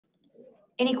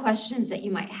any questions that you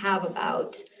might have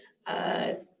about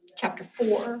Chapter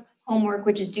 4 homework,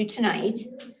 which is due tonight,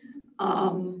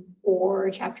 or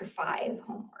Chapter 5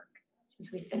 homework,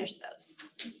 since we finished those.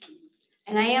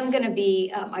 And I am going to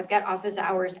be, I've got office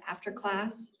hours after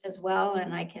class as well,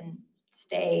 and I can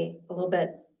stay a little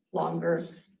bit longer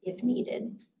if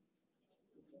needed.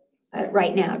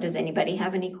 Right now, does anybody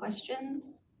have any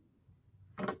questions?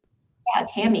 Yeah,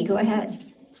 Tammy, go ahead.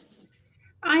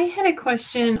 I had a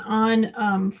question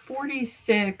on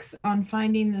 46 on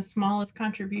finding the smallest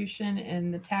contribution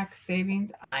and the tax savings.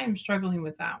 I am struggling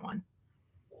with that one.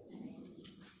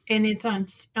 And it's on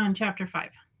Chapter 5.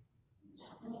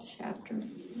 Chapter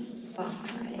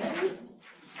 5.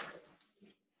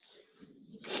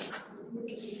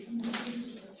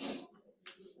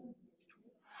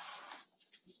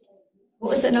 What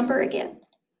was the number again?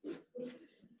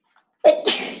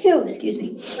 Oh, excuse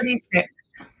me. 46.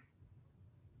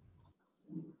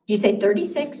 Did you say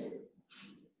 36?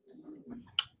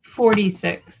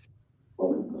 46.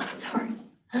 Sorry.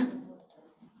 All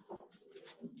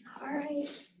right.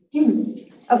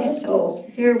 Okay, so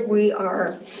here we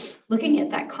are looking at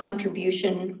that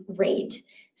contribution rate.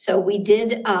 So we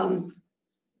did,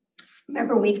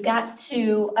 remember, we've got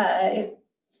to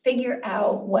figure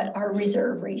out what our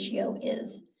reserve ratio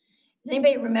is. Does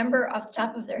anybody remember off the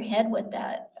top of their head what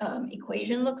that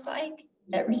equation looks like,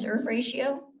 that reserve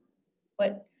ratio?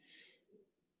 What?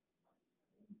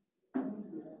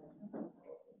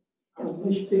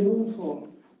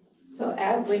 So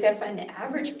we got to find the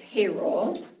average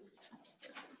payroll.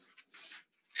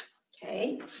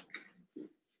 Okay.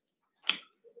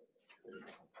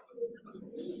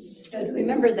 So do you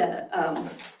remember the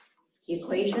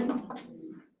equation?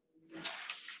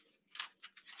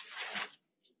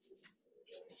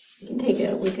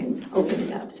 We can open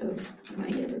it up so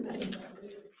remind everybody.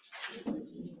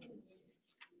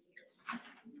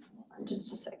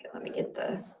 Just a second, let me get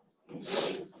the.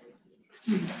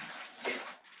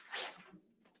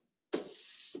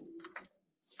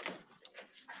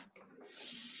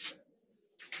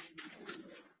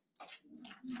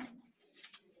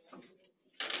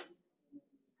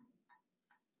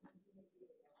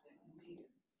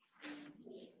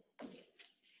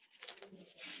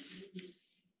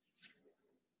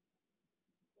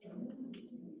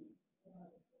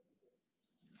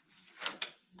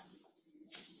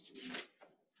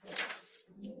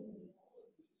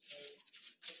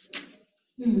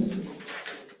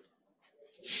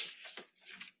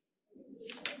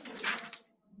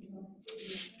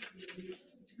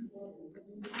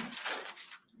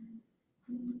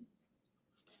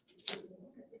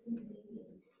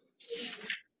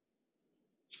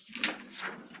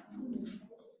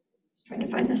 Trying to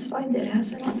find the slide that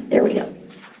has it on. There we go.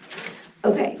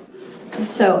 Okay.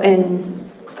 So, and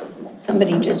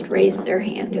somebody just raised their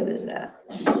hand. Who is that?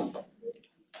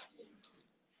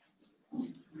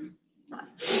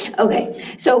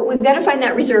 Okay, so we've got to find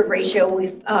that reserve ratio.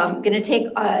 We're going to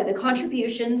take the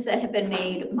contributions that have been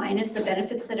made minus the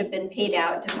benefits that have been paid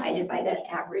out divided by that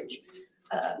average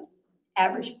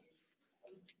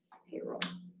payroll.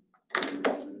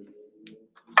 Okay.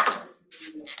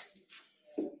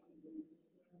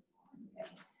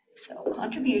 So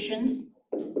contributions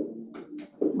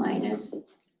minus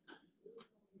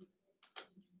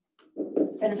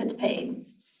benefits paid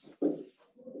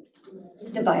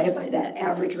divided by that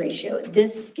average ratio.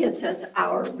 This gets us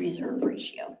our reserve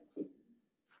ratio.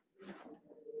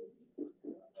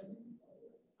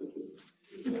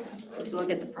 So let's look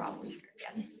at the problem here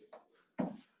again.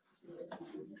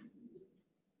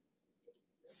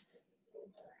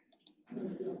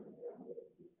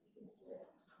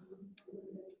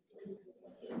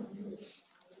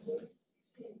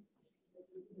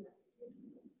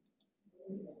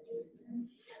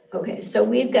 Okay, so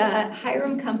we've got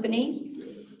Hiram Company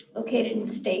located in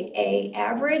state A,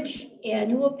 average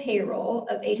annual payroll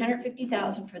of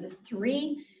 $850,000 for the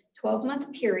 3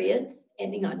 12-month periods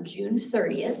ending on June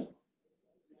 30th.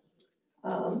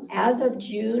 As of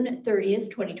June 30th,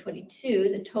 2022,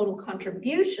 the total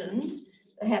contributions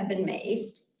that have been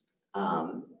made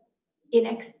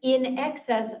in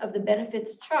excess of the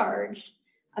benefits charged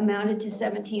amounted to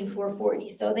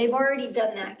 $17,440. So they've already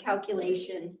done that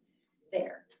calculation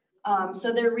there.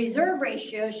 So their reserve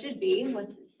ratio should be,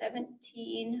 what's it,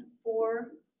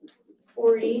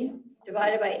 17,440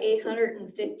 divided by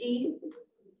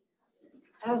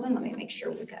 850,000. Let me make sure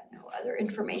we've got no other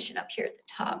information up here at the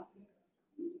top.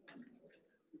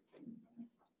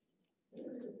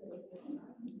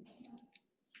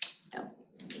 No.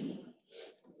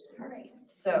 All right,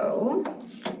 so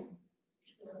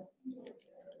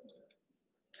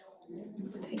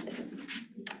take that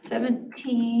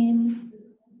 17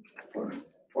 or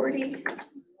 40.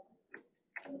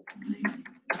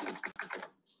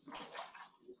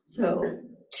 So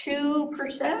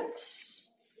 2%.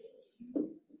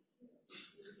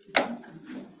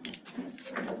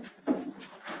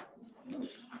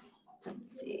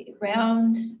 Let's see,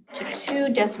 round to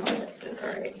 2 decimal places, all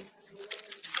right.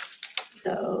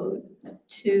 So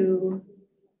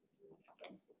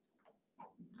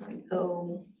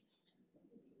 2.05,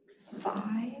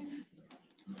 I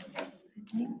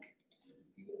think.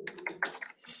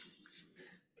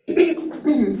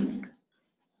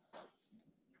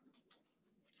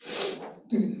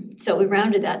 So we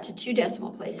rounded that to 2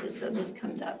 decimal places, so this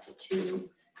comes out to 2,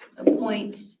 so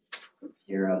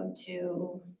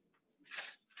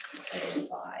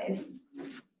 0.0205.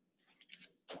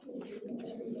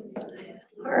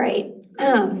 All right.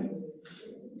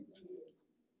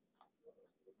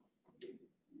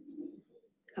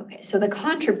 Okay, so the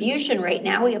contribution rate,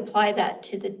 now we apply that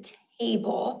to the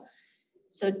table.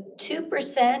 So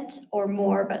 2% or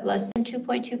more, but less than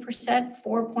 2.2%,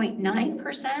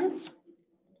 4.9%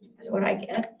 is what I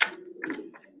get.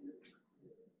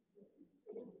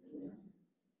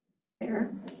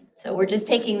 There. So we're just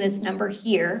taking this number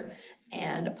here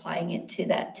and applying it to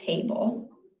that table.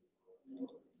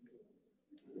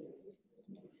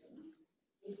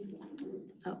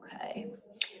 Okay.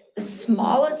 The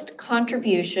smallest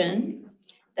contribution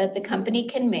that the company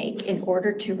can make in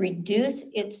order to reduce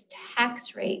its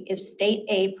tax rate if state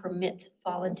A permits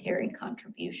voluntary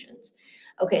contributions.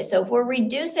 Okay, so if we're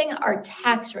reducing our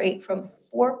tax rate from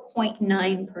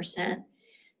 4.9%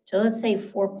 to, let's say,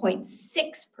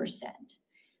 4.6%,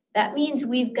 that means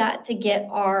we've got to get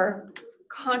our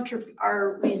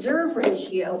reserve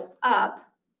ratio up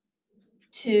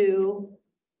to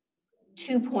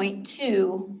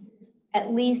 2.2,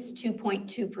 at least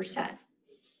 2.2%.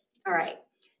 All right,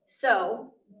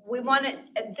 so we want to,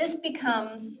 this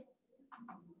becomes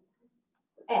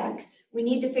X. We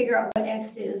need to figure out what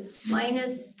X is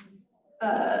minus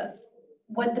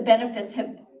what the benefits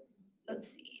have.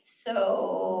 Let's see,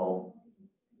 so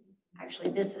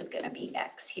actually this is going to be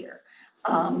X here.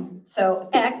 So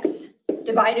X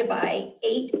divided by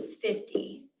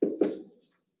 850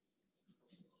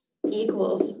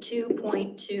 equals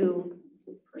 2.2%.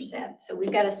 So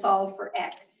we've got to solve for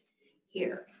X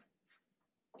here.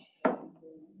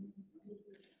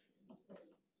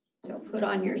 So put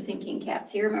on your thinking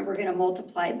caps here. Remember, we're going to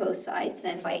multiply both sides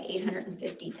then by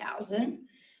 850,000.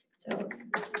 So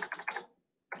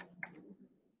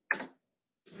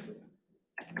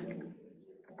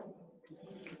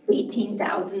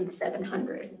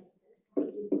 $18,700.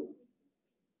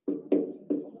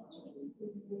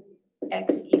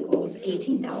 X equals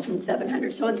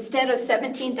 18,700. So instead of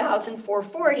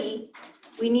 17,440,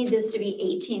 we need this to be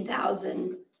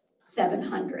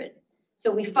 18,700.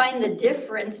 So we find the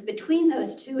difference between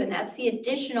those two, and that's the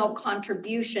additional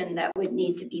contribution that would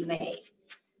need to be made.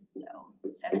 So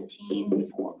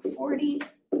 17,440,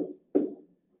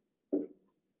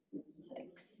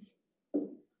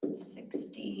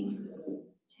 660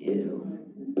 to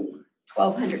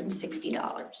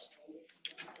 $1,260.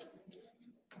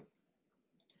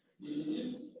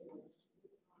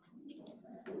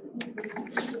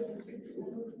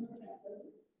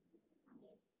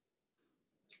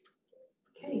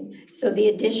 Okay, so the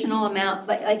additional amount,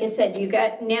 like I said, you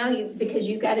got now because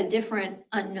you've got a different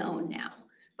unknown now,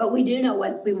 but we do know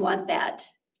what we want that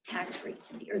tax rate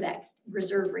to be, or that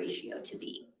reserve ratio to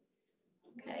be.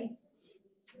 Okay.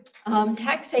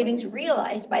 Tax savings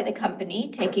realized by the company,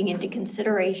 taking into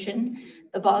consideration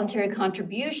the voluntary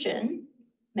contribution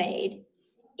made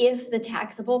if the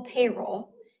taxable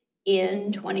payroll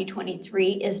in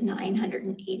 2023 is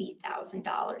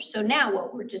 $980,000. So now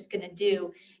what we're just going to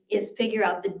do is figure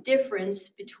out the difference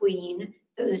between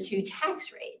those two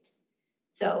tax rates.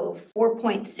 So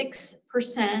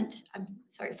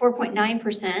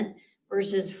 4.9%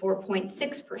 versus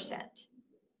 4.6%,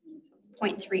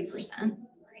 0.3%,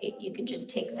 right? You can just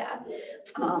take that.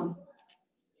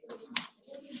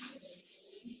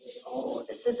 Oh,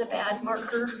 this is a bad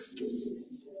marker.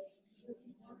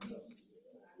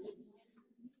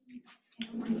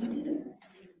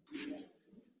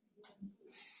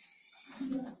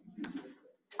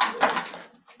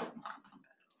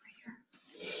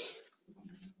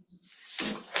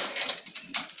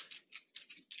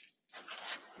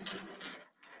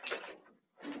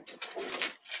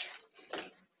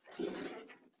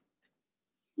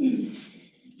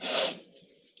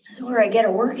 This is where I get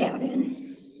a workout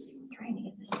in, trying to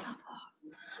get this stuff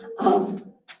off.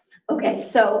 Okay,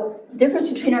 so the difference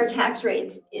between our tax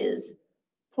rates is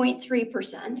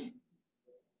 0.3%,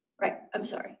 right? I'm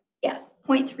sorry,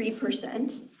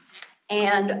 0.3%,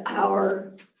 and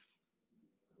our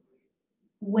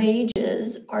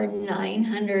wages are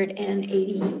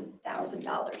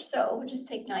 $980,000. So we'll just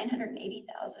take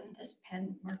 980,000. This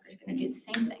pen marker is going to do the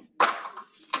same thing.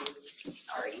 You can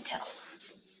already tell.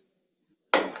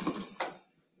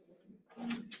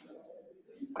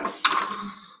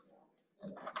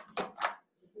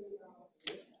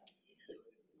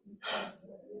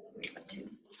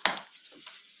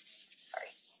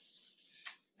 Sorry.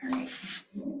 All right.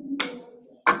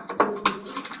 I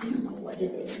don't know what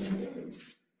it is.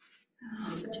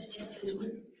 I'll just use this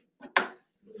one.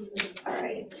 All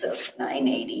right, so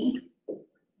 980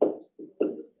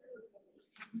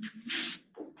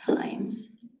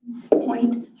 times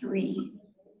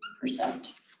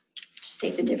 0.3%. Just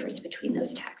take the difference between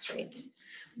those tax rates.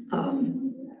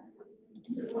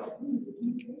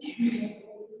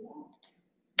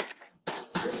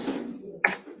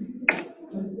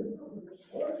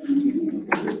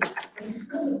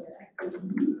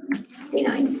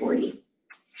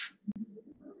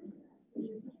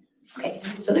 Okay,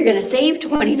 so they're going to save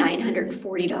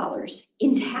 $2,940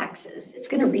 in taxes. It's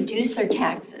going to reduce their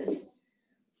taxes.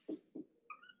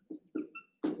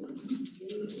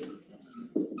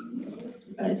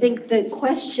 But I think the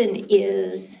question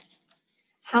is,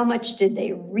 how much did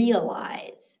they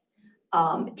realize,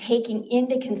 taking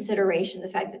into consideration the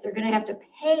fact that they're going to have to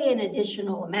pay an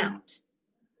additional amount,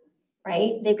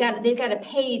 right? They've got to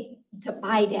pay to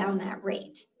buy down that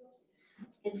rate.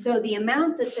 And so the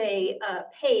amount that they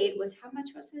paid was, how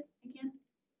much was it again?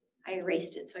 I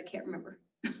erased it, so I can't remember.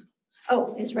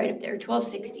 Oh, it's right up there,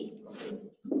 $1,260.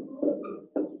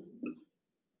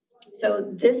 So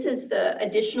this is the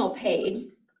additional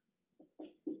paid.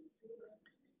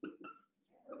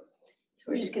 So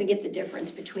we're just going to get the difference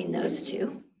between those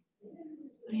two.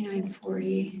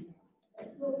 2,940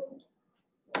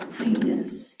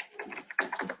 minus,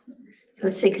 so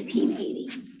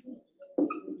 1,680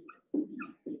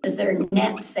 is their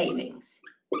net savings.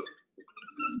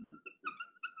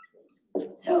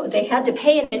 So they had to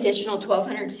pay an additional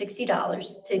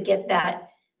 $1,260 to get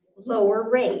that lower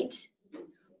rate,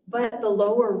 but the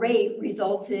lower rate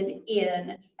resulted in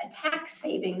a tax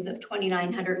savings of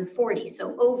 $2,940.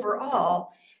 So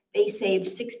overall, they saved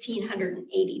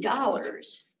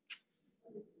 $1,680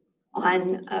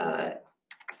 on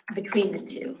between the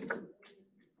two.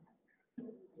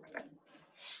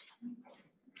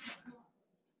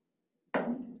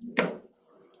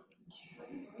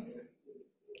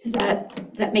 Does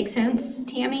that make sense,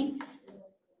 Tammy?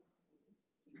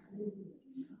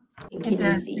 Can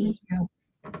you see?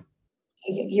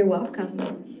 You're welcome.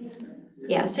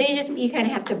 Yeah, so you kind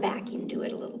of have to back into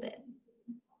it a little bit.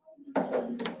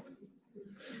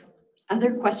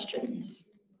 Other questions?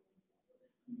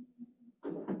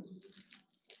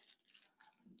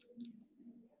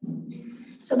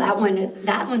 So that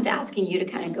one's asking you to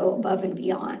kind of go above and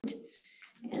beyond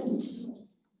and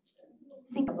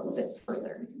think a little bit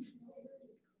further.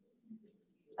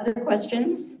 Other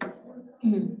questions?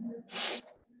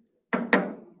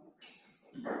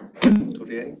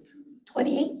 28.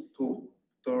 28? To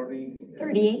 30.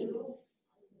 38?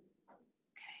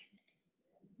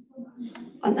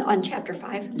 Okay. On chapter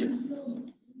 5? Yes.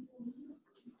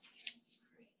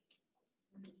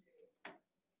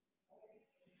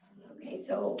 Okay,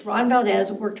 so Ron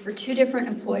Valdez worked for two different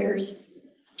employers.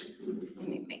 Let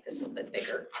me make this a little bit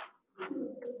bigger.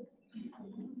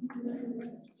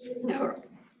 No,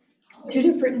 two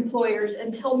different employers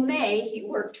until May. He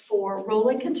worked for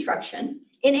Roland Construction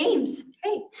in Ames.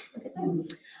 Hey, look at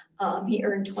that. He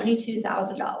earned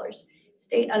 $22,000.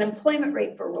 State unemployment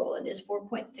rate for Roland is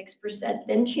 4.6%.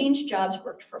 Then changed jobs,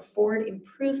 worked for Ford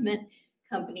Improvement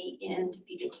Company in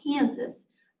Topeka, Kansas.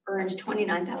 Earned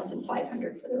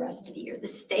 $29,500 for the rest of the year. The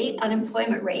state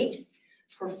unemployment rate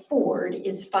for Ford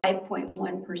is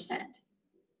 5.1%.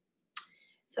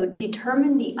 So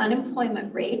determine the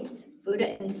unemployment rates,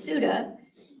 FUTA and SUTA,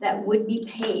 that would be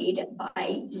paid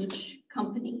by each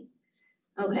company.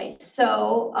 Okay,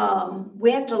 so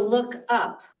we have to look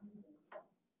up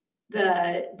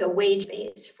the wage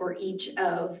base for each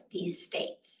of these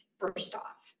states, first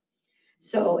off.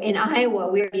 So in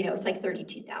Iowa, we already know it's like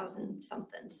 32,000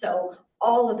 something. So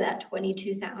all of that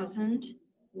 22,000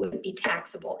 would be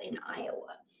taxable in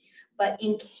Iowa. But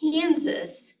in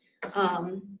Kansas,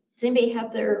 does anybody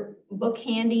have their book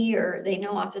handy, or they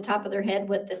know off the top of their head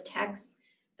what the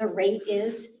rate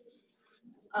is?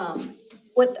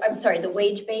 The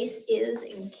wage base is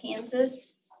in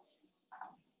Kansas?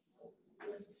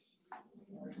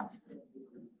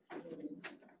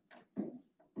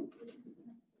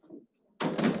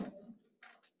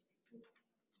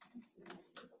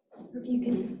 If you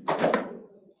can,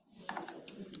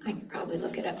 I can probably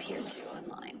look it up here too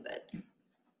online, but.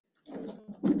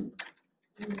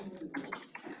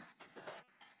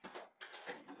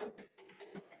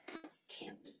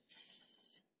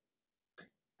 Kansas.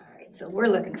 All right, so we're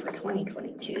looking for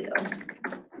 2022 though.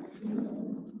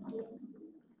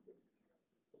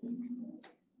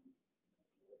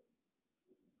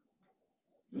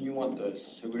 You want the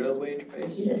pseudo wage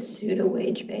base? The pseudo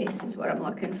wage base is what I'm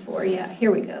looking for. Yeah,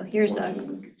 here we go. Here's a,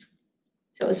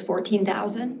 so it was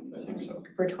 14,000 I think so.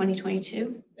 for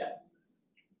 2022? Yeah.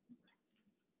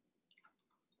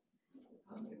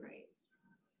 Right.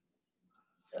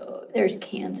 So there's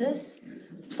Kansas,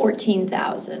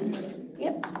 14,000.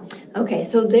 Yep. Okay,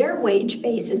 so their wage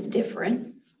base is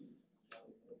different.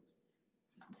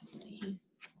 Let's see.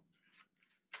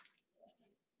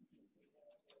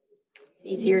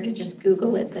 Easier to just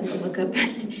Google it than to look up,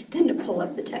 than to pull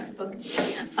up the textbook.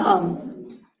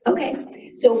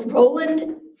 Okay, so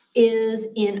Roland is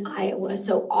in Iowa,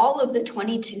 so all of the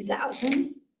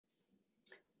 22,000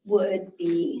 would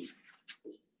be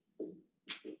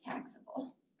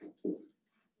taxable.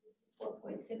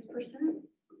 4.6%.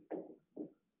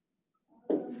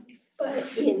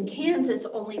 But in Kansas,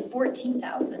 only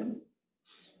 14,000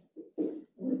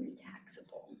 would be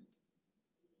taxable.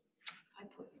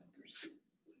 5.1.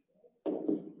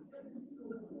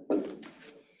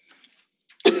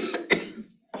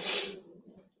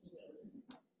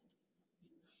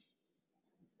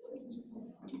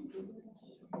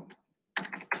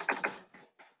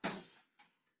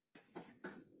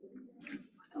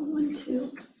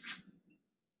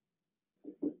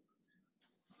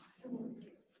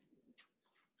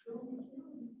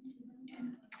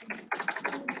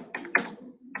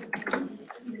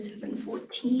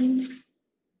 714.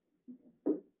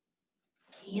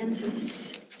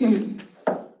 Kansas.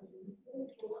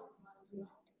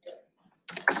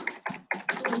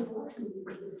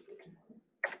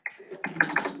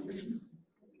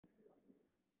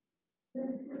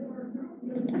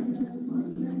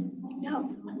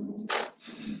 No.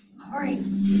 All right.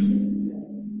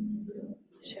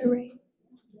 Sure. Right.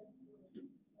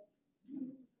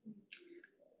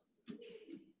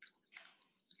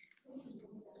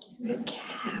 The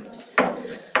caps.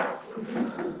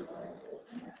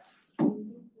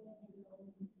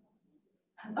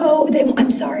 Oh,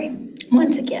 I'm sorry.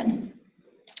 Once again,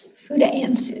 FUTA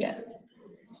and SUTA.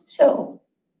 So,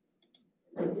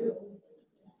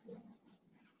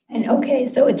 and okay,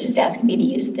 so it's just asking me to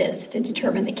use this to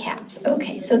determine the caps.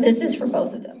 Okay, so this is for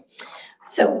both of them.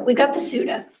 So we got the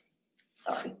SUTA.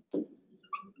 Sorry.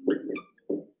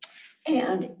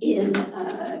 And in,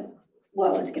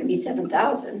 well, it's going to be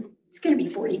 7,000. It's going to be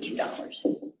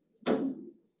 $42.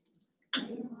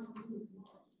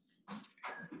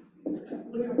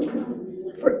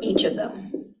 For each of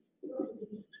them.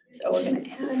 So we're going to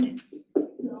add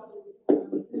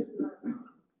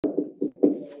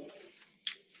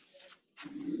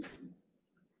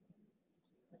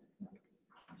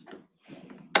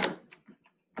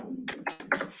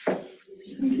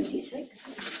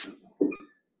 $756.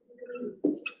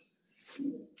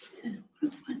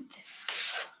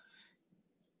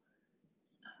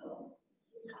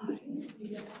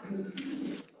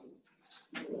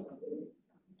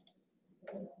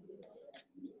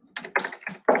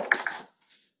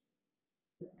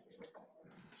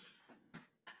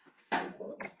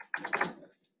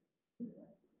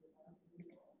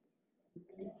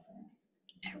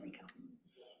 There we go.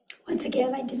 Once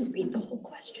again, I didn't read the whole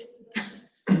question.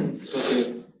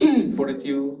 So the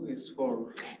 42 is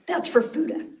for, That's for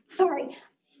FUTA. Sorry.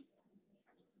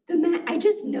 I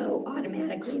just know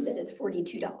automatically that it's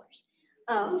 $42.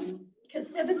 Because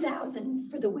 7,000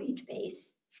 for the wage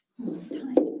base times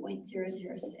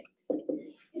 0.006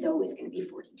 is always going to be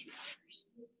 $42.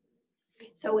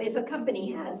 So if a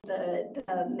company has the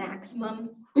maximum,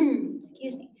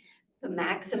 excuse me, the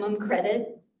maximum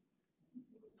credit,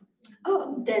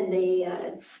 then they,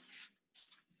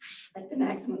 like the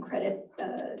maximum credit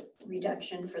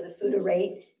reduction for the FUTA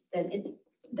rate, then it's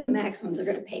the maximum they're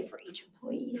going to pay for each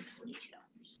employee is $42.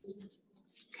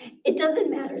 It doesn't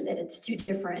matter that it's two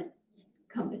different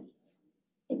companies.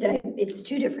 It's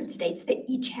two different states. They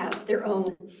each have their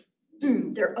own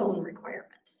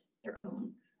requirements, their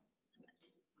own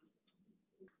limits.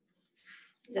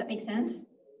 Does that make sense?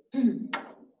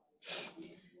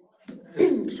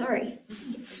 Sorry.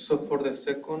 so for the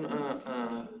second,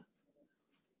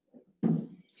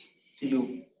 do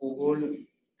you Google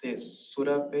the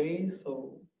SUTA base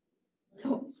or?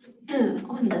 So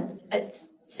on the,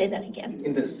 say that again.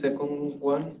 In the second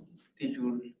one, did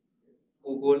you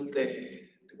Google the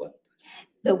what?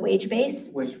 The wage base?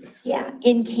 Wage base. Yeah,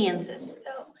 in Kansas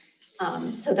though.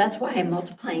 So that's why I'm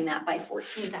multiplying that by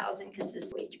 14,000 because this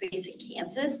is wage base in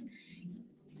Kansas.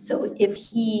 So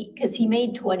if because he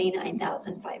made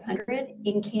 29,500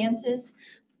 in Kansas,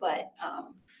 but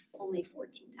only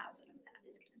 14,000 of that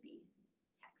is going to be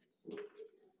taxable.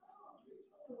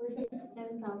 Where's the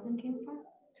 7,000 came from?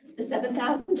 The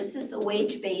 7,000, this is the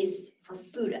wage base for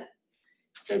FUTA.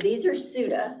 So these are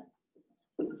SUTA.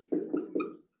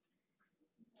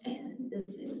 And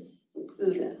this is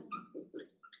FUTA.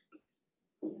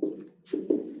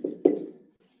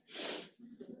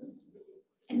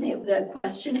 And the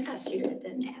question asks you to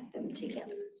then add them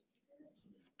together.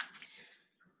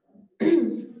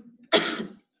 And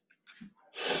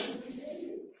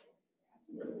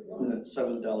that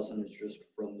 7,000 is just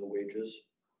from the wages?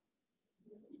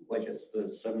 Like it's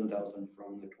the 7,000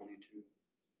 from the 22?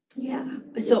 Yeah,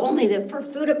 so only for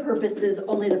FUTA purposes,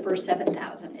 only the first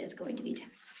 7,000 is going to be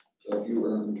taxable. So if you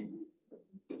earned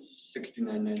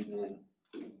 $69.99.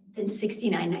 Then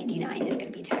 $69.99 is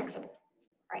going to be taxable,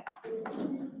 right?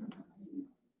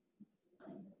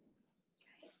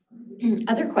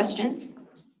 Other questions?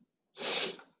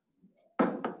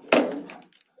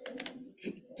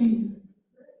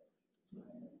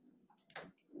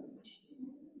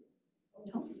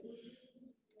 Oh.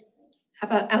 How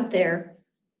about out there?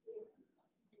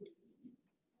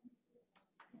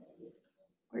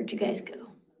 Where'd you guys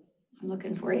go? I'm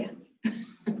looking for you.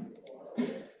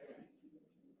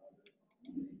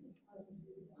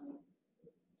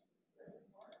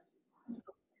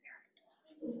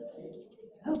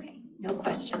 Okay, no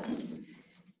questions.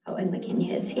 Oh, and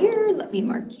McKinney is here. Let me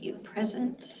mark you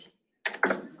present.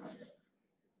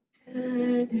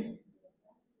 Good.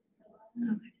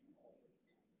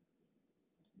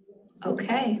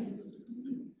 Okay.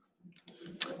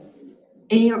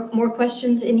 Any more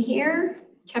questions in here?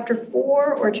 Chapter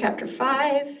 4 or chapter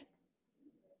 5?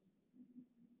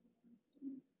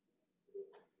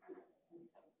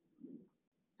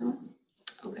 No?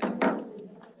 Okay.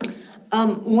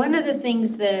 One of the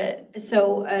things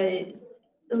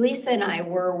Lisa and I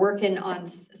were working on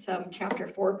some chapter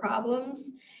 4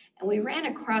 problems, and we ran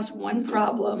across one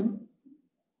problem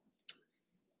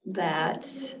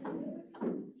that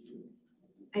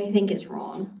I think is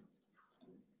wrong.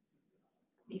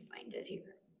 Let me find it here.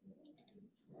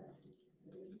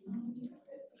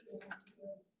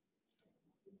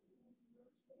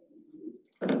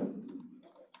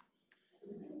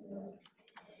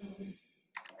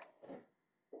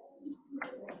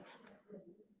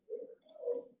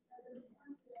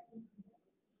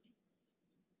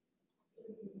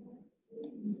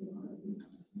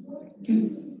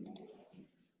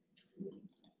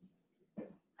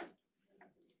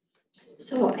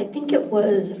 So I think it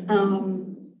was, remember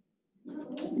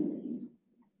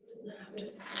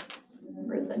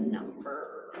the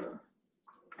number.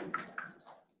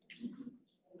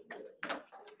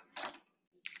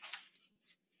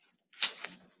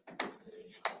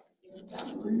 That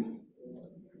one.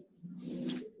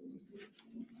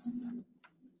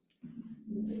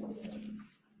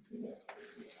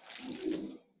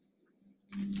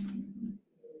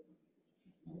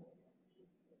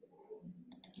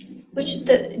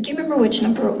 Do you remember which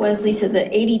number it was, Lisa? The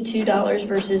 $82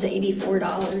 versus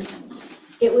 $84?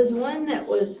 It was one that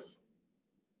was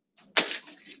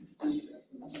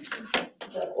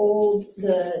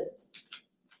the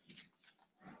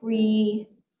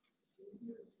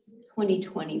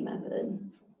pre-2020 method.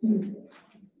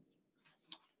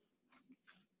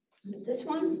 Is it this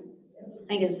one? I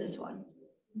think it was this one.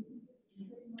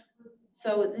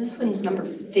 So this one's number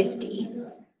 50.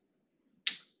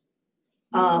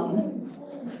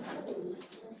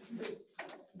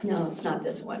 No, it's not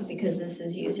this one because this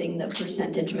is using the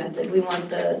percentage method. We want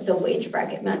the wage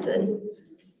bracket method.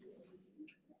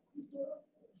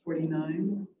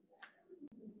 49?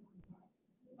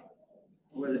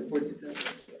 Or was it 47?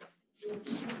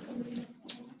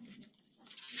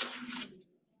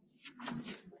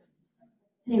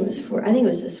 I think it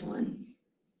was this one.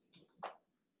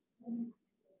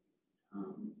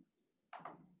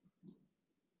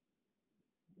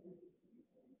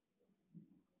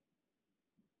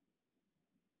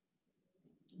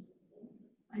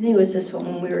 I think it was this one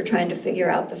when we were trying to figure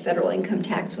out the federal income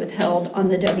tax withheld on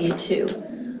the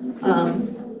W-2.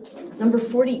 Number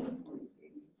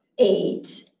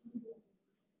 48.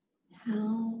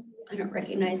 I don't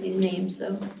recognize these names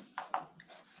though.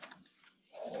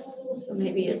 So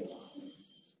maybe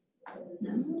it's,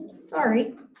 no,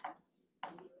 sorry.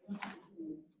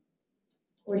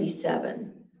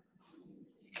 47.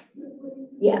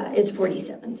 Yeah, it's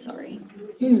 47, sorry.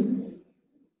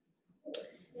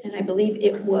 And I believe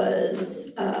it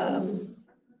was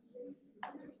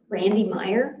Randy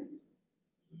Meyer.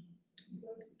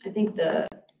 I think the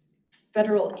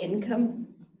federal income,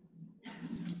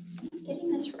 am I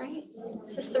getting this right?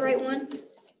 Is this the right one?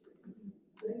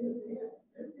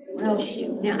 Well,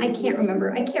 shoot, now I can't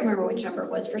remember which number it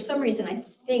was. For some reason, I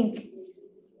think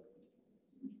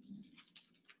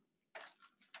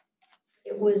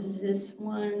it was this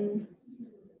one.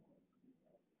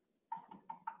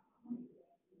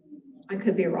 I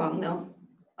could be wrong though.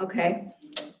 Okay.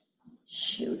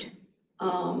 Shoot.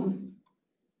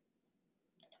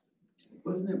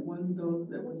 Wasn't it one of those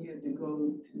that we had to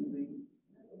go to the,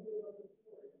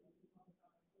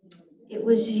 It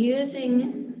was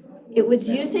using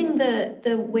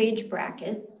the wage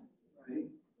bracket right?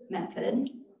 method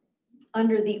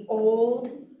under the old.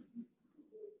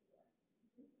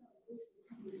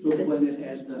 The one that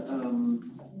had the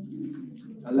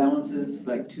allowances,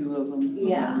 like two of them?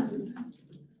 Yeah. Allowances?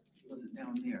 Was it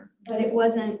down there? But it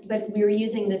wasn't, but we were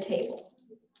using the table.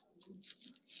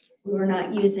 We were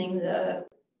not using the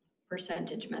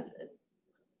percentage method.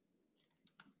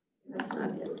 That's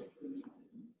not it.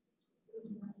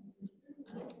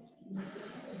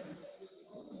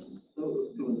 So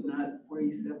it was not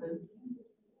 47?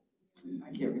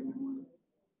 I can't remember.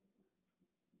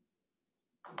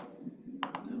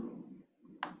 No.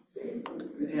 It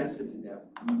has to be that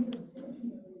one.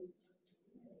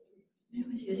 I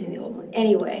was using the old one.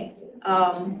 Anyway,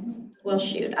 well,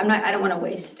 shoot, I don't want to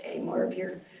waste any more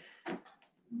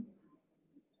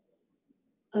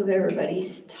of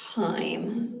everybody's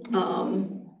time,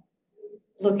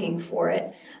 looking for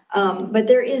it. But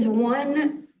there is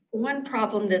one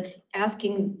problem that's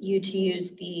asking you to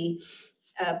use the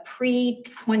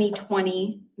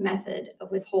pre-2020 method of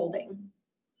withholding,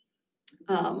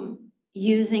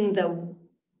 using the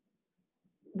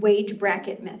wage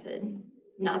bracket method,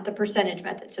 not the percentage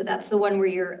method. So that's the one where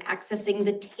you're accessing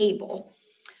the table.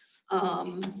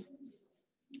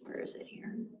 Where is it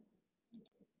here?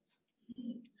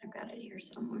 I've got it here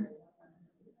somewhere.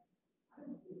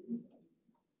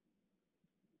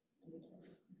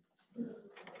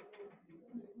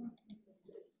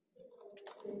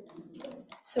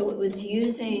 So it was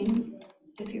using,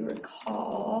 if you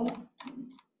recall,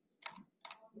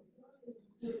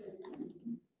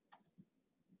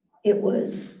 it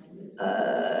was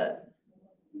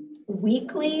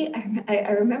weekly.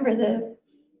 I remember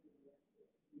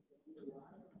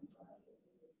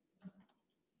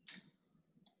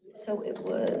so it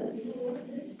was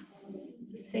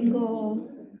single,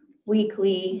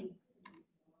 weekly,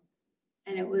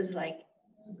 and it was like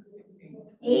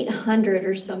 800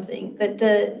 or something. But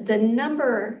the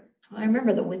number, I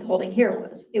remember the withholding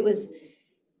here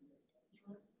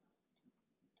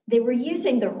they were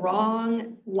using the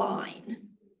wrong line.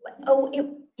 Oh,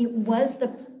 it was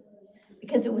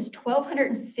because it was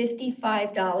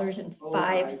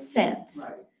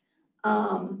 $1,255.05.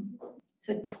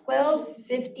 So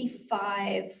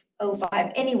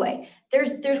 1255.05. Anyway,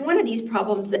 there's one of these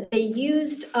problems that they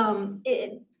used.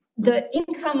 The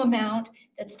income amount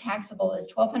that's taxable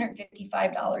is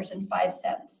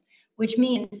 $1,255.05, which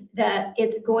means that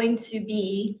it's going to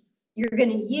be, you're going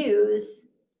to use,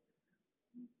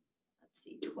 let's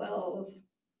see, 12.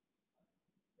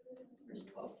 Where's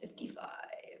 1255?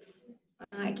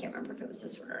 I can't remember if it was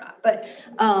this one or not, but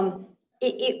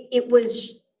it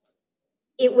was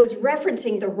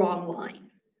referencing the wrong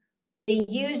line. They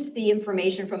used the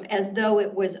information from as though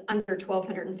it was under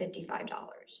 $1,255.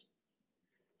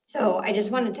 So I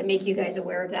just wanted to make you guys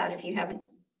aware of that if you haven't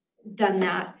done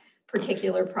that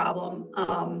particular problem.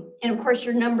 And of course,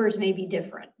 your numbers may be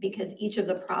different because each of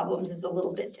the problems is a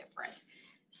little bit different.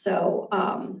 So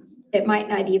it might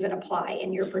not even apply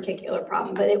in your particular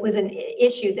problem, but it was an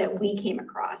issue that we came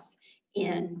across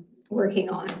in working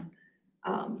on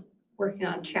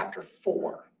chapter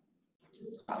 4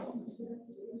 problems.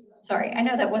 Sorry, I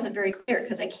know that wasn't very clear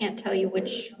because I can't tell you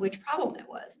which problem it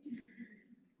was.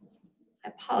 I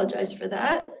apologize for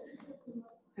that.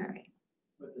 All right.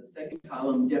 But the second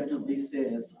column definitely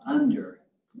says under.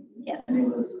 Yeah. And it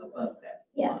was above that.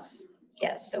 Yes.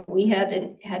 Yes. So we had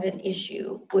an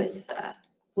issue with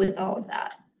all of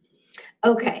that.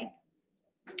 Okay.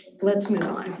 Let's move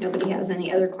on. If nobody has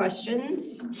any other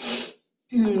questions,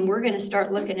 we're going to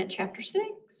start looking at chapter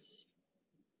 6.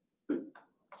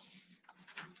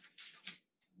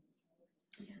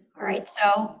 All right.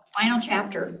 So final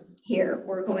chapter. Here,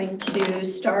 we're going to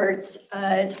start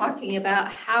talking about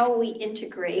how we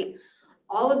integrate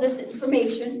all of this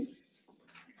information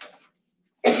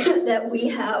that we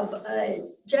have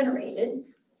generated.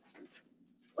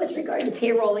 with regard to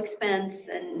payroll expense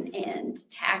and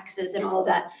taxes and all of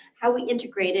that, how we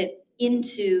integrate it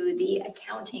into the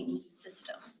accounting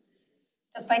system,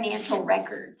 the financial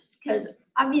records. Because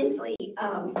obviously,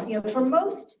 for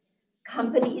most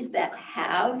companies that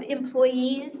have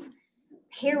employees,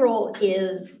 payroll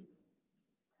is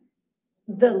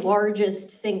the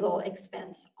largest single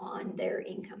expense on their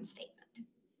income statement,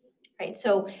 right?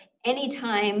 So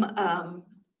anytime,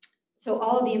 so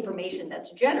all of the information that's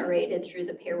generated through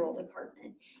the payroll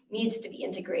department needs to be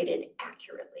integrated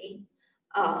accurately,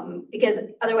 because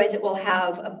otherwise it will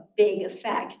have a big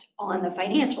effect on the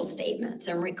financial statements.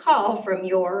 And recall from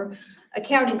your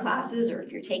accounting classes, or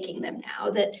if you're taking them now,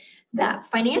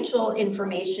 that financial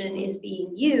information is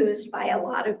being used by a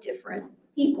lot of different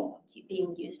people. It's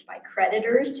being used by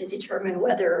creditors to determine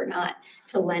whether or not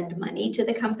to lend money to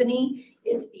the company.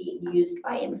 It's being used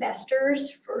by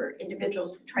investors, for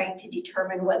individuals trying to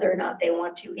determine whether or not they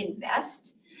want to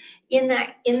invest in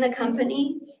the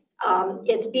company.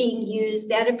 It's being used,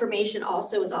 that information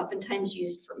also is oftentimes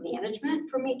used for management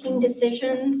for making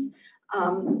decisions.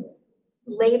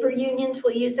 Labor unions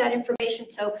will use that information.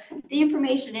 So the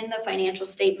information in the financial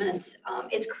statements,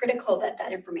 it's critical that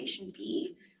that information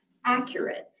be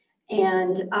accurate.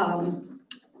 And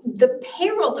the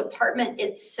payroll department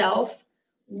itself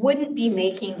wouldn't be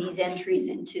making these entries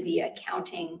into the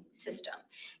accounting system.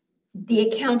 The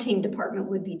accounting department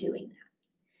would be doing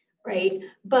that, right?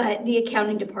 But the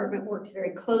accounting department works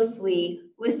very closely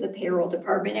with the payroll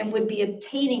department and would be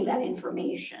obtaining that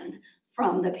information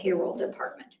from the payroll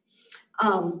department.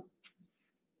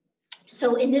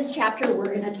 So in this chapter,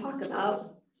 we're going to talk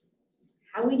about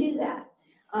how we do that.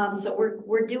 So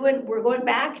we're going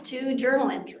back to journal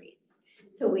entries.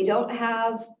 So we don't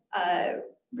have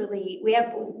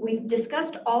we've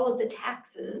discussed all of the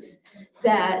taxes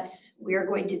that we are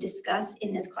going to discuss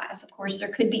in this class. Of course, there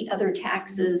could be other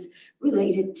taxes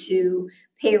related to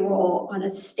payroll on a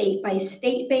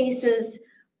state-by-state basis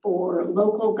for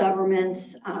local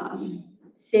governments,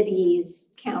 cities,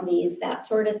 counties, that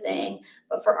sort of thing.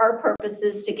 But for our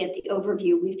purposes, to get the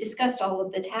overview, we've discussed all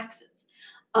of the taxes.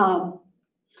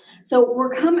 So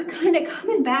we're kind of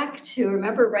coming back to,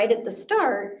 remember right at the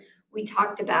start, we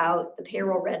talked about the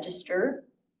payroll register,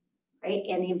 right,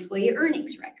 and the employee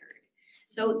earnings record.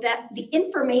 So that the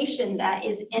information that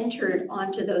is entered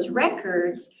onto those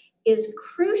records is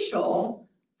crucial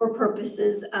for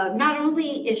purposes of not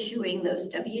only issuing those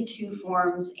W-2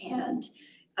 forms and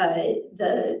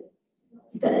the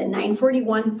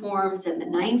 941 forms and the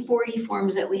 940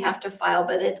 forms that we have to file,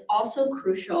 but it's also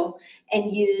crucial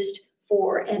and used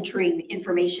for entering the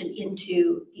information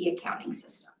into the accounting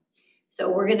system. So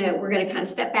we're gonna kind of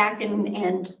step back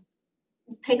and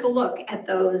take a look at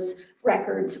those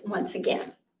records once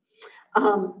again.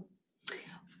 We're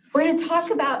going to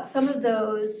talk about some of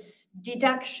those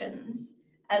deductions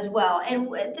as well. And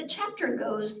the chapter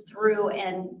goes through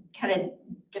and kind of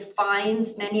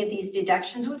defines many of these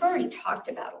deductions. We've already talked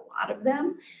about a lot of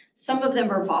them. Some of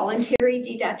them are voluntary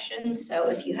deductions. So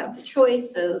if you have the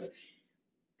choice of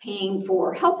paying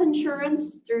for health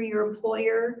insurance through your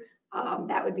employer,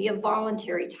 that would be a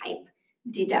voluntary type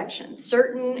deduction.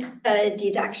 Certain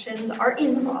deductions are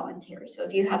involuntary. So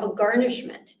if you have a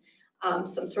garnishment,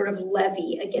 some sort of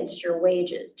levy against your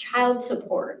wages, child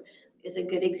support is a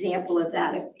good example of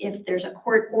that. If there's a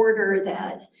court order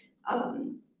that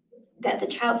the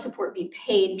child support be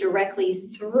paid directly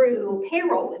through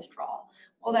payroll withdrawal,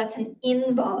 well, that's an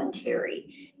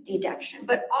involuntary deduction.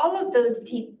 But all of those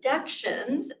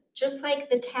deductions, just like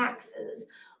the taxes,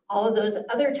 all of those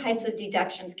other types of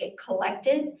deductions get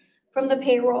collected from the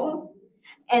payroll.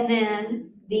 And then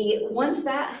once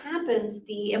that happens,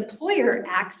 the employer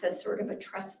acts as sort of a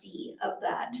trustee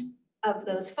of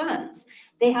those funds.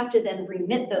 They have to then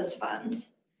remit those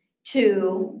funds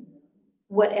to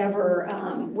whatever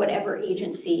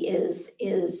agency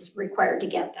is required to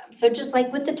get them. So just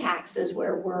like with the taxes,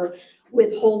 where we're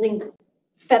withholding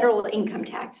federal income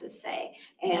taxes, say,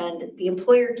 and the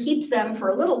employer keeps them for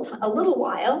a little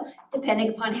while, depending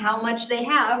upon how much they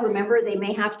have. Remember, they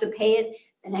may have to pay it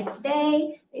the next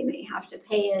day. They may have to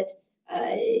pay it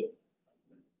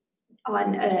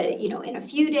in a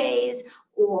few days,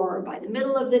 or by the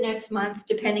middle of the next month,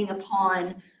 depending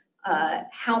upon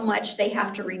how much they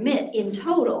have to remit in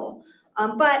total.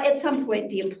 But at some point,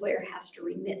 the employer has to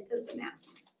remit those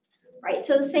amounts. Right,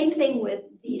 so the same thing with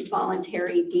these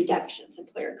voluntary deductions.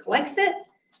 Employer collects it,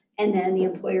 and then the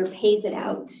employer pays it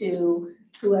out to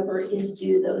whoever is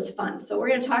due those funds. So we're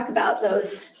going to talk about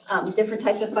those different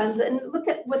types of funds and look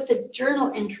at what the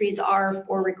journal entries are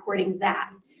for recording that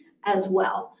as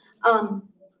well.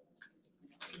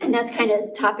 And that's kind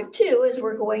of topic 2 is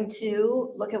we're going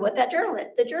to look at what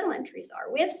the journal entries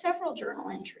are. We have several journal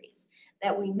entries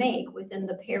that we make within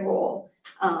the payroll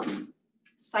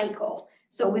cycle.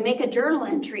 So we make a journal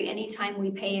entry anytime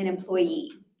we pay an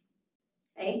employee.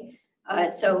 Okay,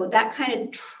 so that kind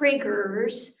of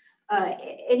triggers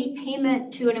any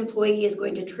payment to an employee is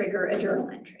going to trigger a journal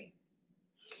entry.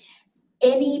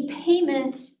 Any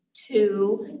payment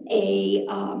to a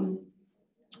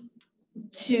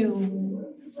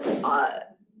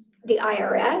the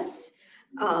IRS,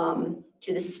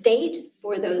 to the state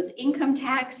for those income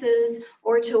taxes,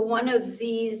 or to one of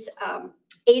these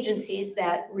agencies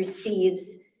that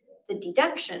receives the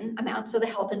deduction amount, so the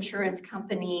health insurance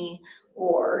company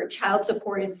or child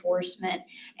support enforcement.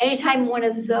 Anytime one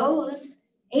of those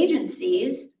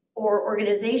agencies or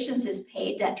organizations is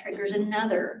paid, that triggers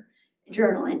another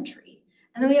journal entry.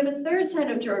 And then we have a third set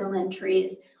of journal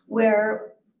entries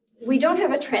where we don't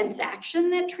have a transaction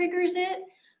that triggers it,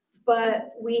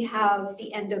 but we have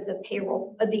the end of the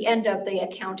payroll, the end of the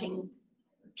accounting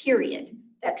period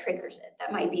that triggers it.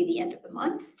 That might be the end of the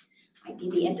month, might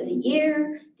be the end of the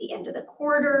year, the end of the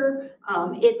quarter.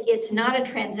 It's not a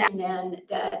transaction then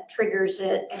that triggers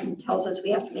it and tells us we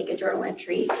have to make a journal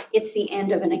entry. It's the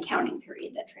end of an accounting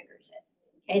period that triggers it.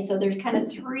 Okay, so there's kind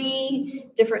of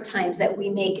 3 different times that we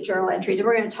make journal entries. And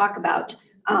we're going to talk about,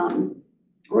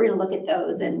 we're going to look at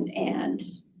those and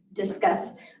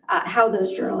discuss how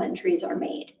those journal entries are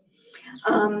made.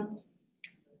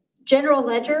 General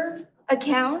ledger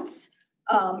accounts.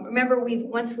 Remember,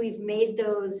 once we've made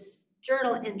those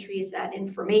journal entries, that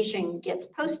information gets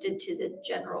posted to the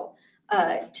general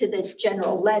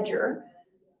ledger,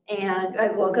 and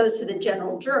well, it goes to the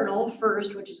general journal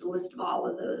first, which is a list of all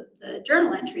of the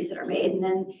journal entries that are made, and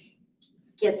then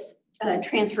gets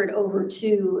transferred over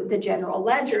to the general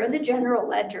ledger. And the general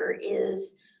ledger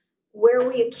is where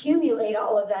we accumulate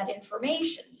all of that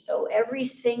information. So every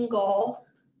single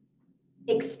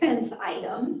expense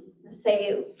item,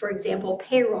 say, for example,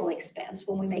 payroll expense,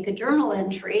 when we make a journal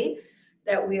entry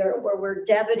where we're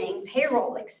debiting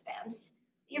payroll expense,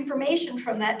 the information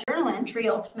from that journal entry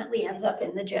ultimately ends up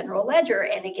in the general ledger,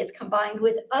 and it gets combined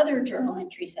with other journal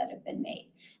entries that have been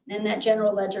made. And then that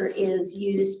general ledger is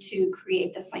used to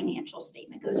create the financial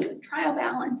statement. It goes to a trial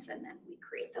balance, and then we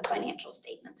create the financial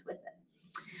statements with it.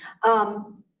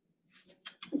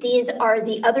 These are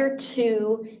the other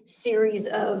 2 series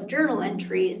of journal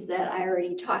entries that I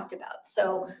already talked about.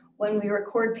 So when we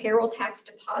record payroll tax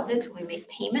deposits, when we make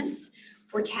payments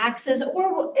for taxes,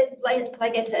 or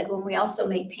like I said, when we also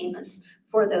make payments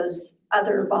for those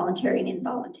other voluntary and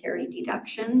involuntary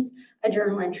deductions, a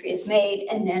journal entry is made,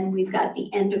 and then we've got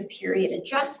the end of period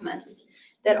adjustments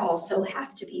that also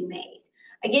have to be made.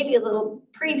 I gave you a little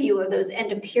preview of those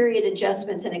end of period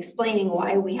adjustments and explaining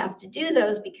why we have to do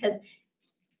those, because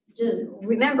just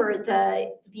remember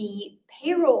the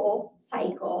payroll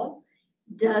cycle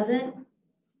doesn't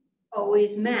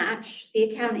always match the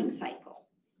accounting cycle,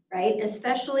 right?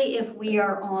 Especially if we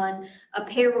are on a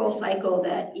payroll cycle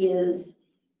that is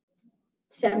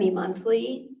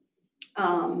semi-monthly.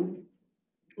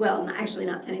 Well, actually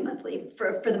not semi-monthly,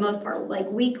 for the most part, like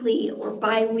weekly or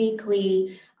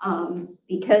bi-weekly,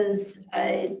 because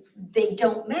they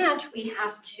don't match, we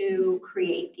have to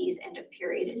create these end of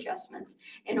period adjustments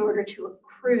in order to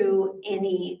accrue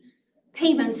any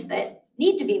payments that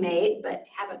need to be made but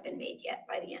haven't been made yet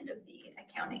by the end of the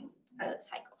accounting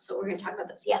cycle. So we're going to talk about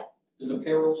those. Yeah. Is the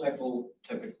payroll cycle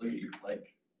typically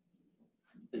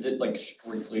is it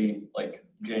strictly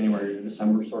January to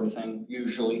December sort of thing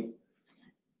usually?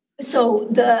 So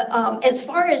as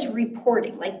far as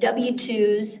reporting, like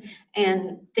W-2s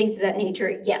and things of that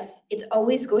nature, yes, it's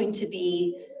always going to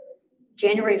be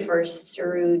January 1st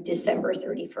through December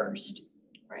 31st,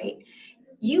 right?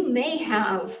 You may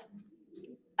have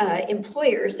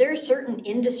employers, there are certain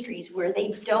industries where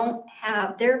they don't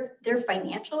have, their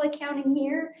financial accounting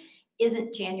year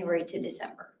isn't January to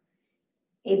December.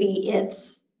 Maybe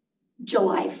it's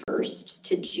July 1st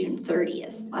to June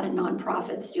 30th. A lot of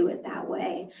nonprofits do it that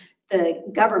way. The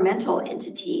governmental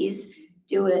entities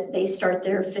do it, they start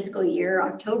their fiscal year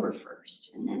October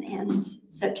 1st and then ends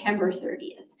September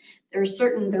 30th. There's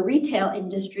the retail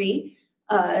industry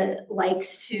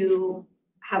likes to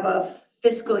have a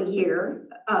fiscal year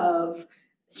of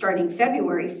starting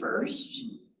February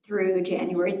 1st through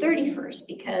January 31st,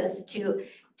 because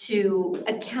to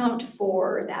account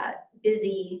for that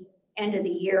busy end of the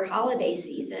year holiday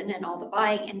season and all the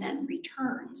buying, and then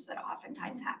returns that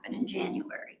oftentimes happen in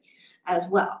January as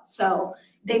well. So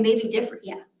they may be different.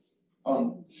 Yeah.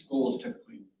 Schools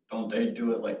typically, don't they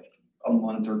do it a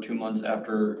month or 2 months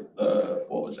after the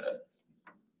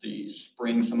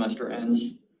spring semester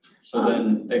ends? So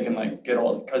then they can like get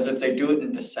all, because if they do it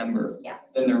in December, Yeah.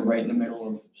 then they're right in the middle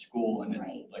of school and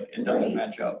Right. it doesn't Right.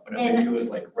 match up. But if And- they do it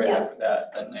like right yeah. after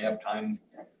that, then they have time.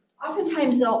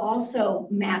 Oftentimes, they'll also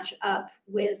match up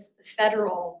with the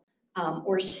federal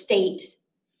or state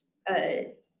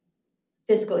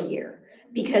fiscal year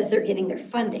because they're getting their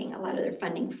funding, a lot of their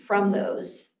funding from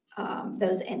those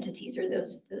entities or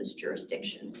those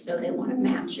jurisdictions. So they want to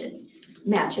match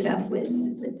it up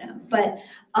with them. But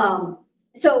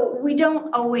so we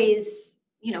don't always,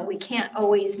 we can't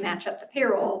always match up the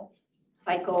payroll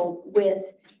cycle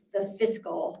with the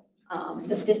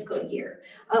fiscal year.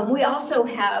 We also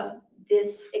have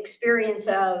this experience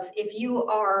of if you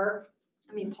are,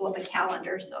 let me pull up a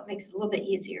calendar so it makes it a little bit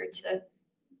easier to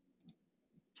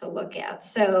look at.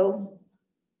 So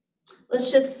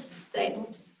let's just say,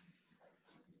 oops.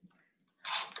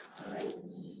 All right.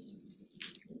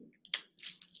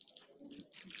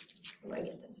 How do I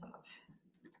get this off?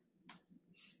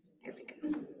 There we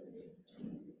go.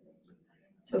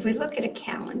 So if we look at a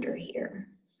calendar here,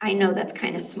 I know that's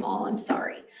kind of small, I'm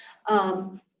sorry.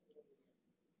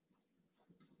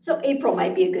 So April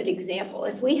might be a good example.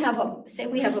 If we have say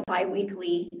we have a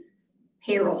biweekly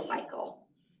payroll cycle,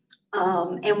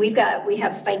 and we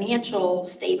have financial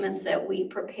statements that we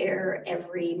prepare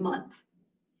every month,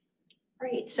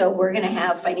 right? So we're going to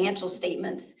have financial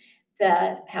statements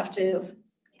that have to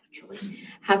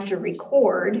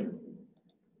record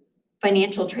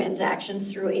financial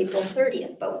transactions through April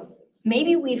 30th. But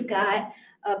maybe we've got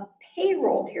a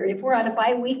payroll period. If we're on a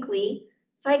biweekly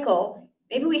cycle,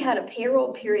 maybe we had a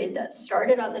payroll period that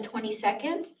started on the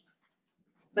 22nd,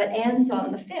 but ends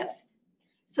on the 5th.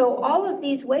 So all of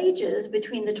these wages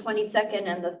between the 22nd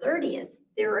and the 30th,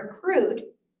 they're accrued.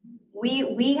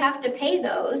 We have to pay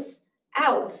those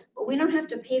out, but we don't have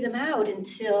to pay them out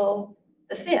until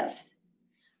the 5th,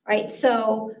 right?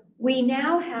 So we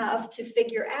now have to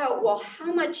figure out, well,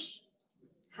 how much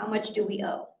do we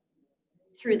owe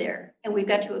through there? And we've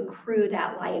got to accrue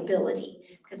that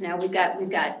liability because now we've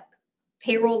got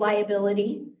payroll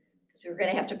liability because we're going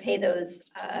to have to pay those,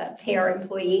 pay our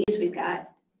employees. We've got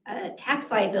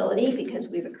tax liability because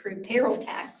we've accrued payroll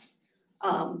tax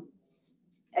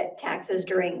taxes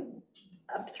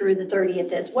up through the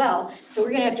 30th as well. So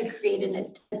we're going to have to create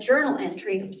a journal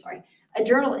entry. A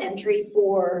journal entry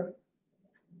for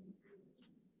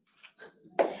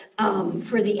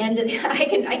the end of the,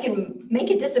 I can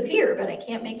make it disappear, but I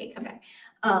can't make it come back.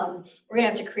 We're going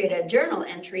to have to create a journal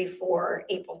entry for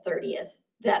April 30th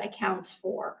that accounts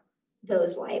for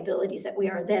those liabilities that we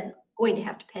are then going to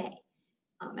have to pay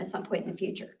at some point in the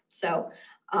future. So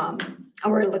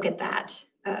we're going to look at that,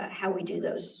 how we do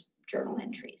those journal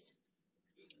entries.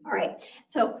 All right,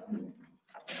 so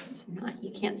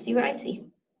you can't see what I see.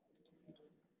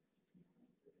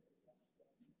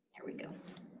 There we go.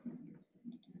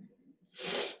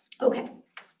 Okay,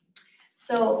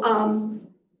 so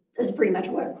this is pretty much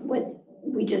what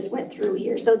we just went through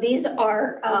here. So these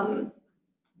are,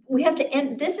 we have to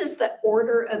end, this is the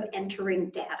order of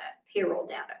entering data, payroll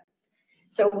data.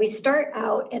 So we start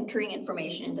out entering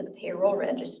information into the payroll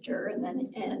register and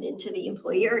into the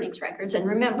employee earnings records. And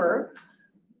remember,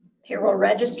 payroll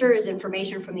register is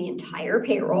information from the entire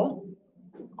payroll,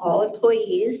 all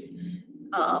employees.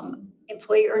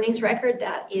 Employee earnings record,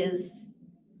 that is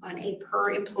on a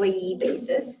per employee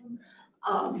basis.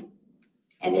 And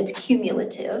it's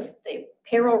cumulative. The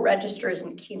payroll register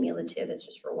isn't cumulative, it's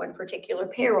just for one particular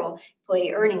payroll.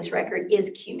 Employee earnings record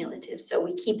is cumulative, so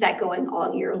we keep that going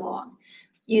all year long.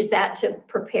 Use that to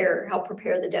help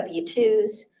prepare the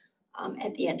W-2s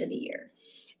at the end of the year.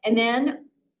 And then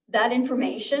that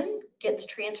information gets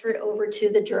transferred over to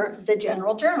the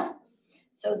general journal.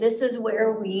 So this is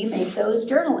where we make those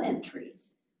journal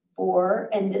entries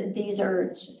and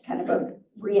it's just kind of a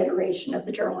reiteration of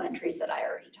the journal entries that I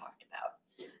already talked about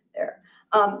there.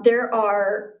 There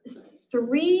are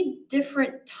 3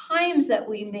 different times that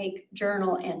we make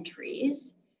journal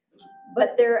entries,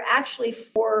 but there are actually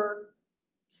 4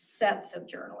 sets of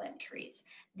journal entries.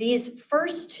 These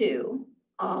first 2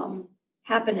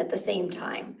 happen at the same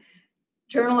time.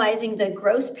 Journalizing the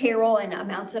gross payroll and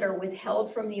amounts that are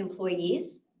withheld from the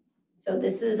employees. So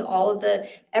this is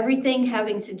everything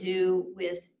having to do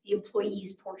with the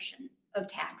employees' portion of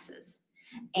taxes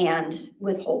and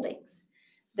withholdings.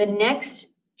 The next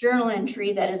journal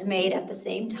entry that is made at the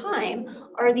same time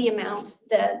are the amounts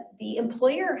that the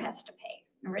employer has to pay.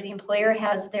 Remember, the employer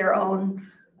has their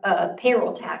own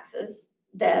payroll taxes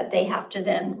that they have to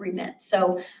then remit.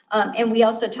 So, and we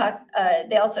also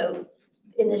they also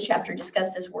in this chapter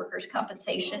discusses workers'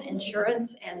 compensation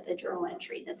insurance and the journal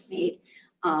entry that's made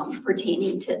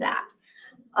pertaining to that.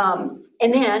 And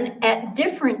then at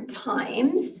different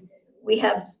times, we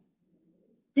have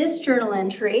this journal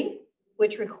entry,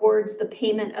 which records the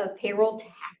payment of payroll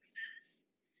taxes.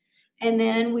 And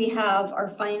then we have our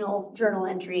final journal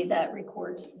entry that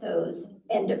records those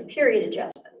end of period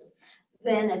adjustments.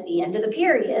 Then at the end of the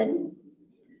period,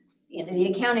 the end of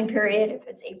the accounting period, if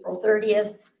it's April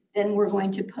 30th, then we're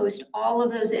going to post all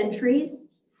of those entries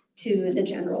to the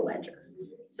general ledger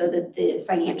so that the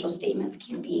financial statements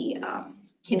can be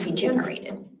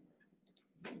generated.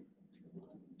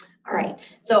 All right,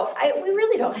 so we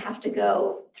really don't have to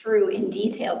go through in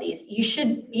detail these. You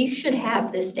should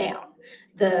have this down,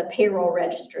 the payroll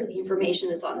register, the information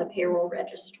that's on the payroll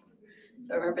register.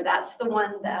 So remember, that's the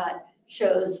one that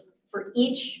shows for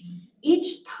each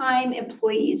time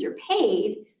employees are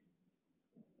paid,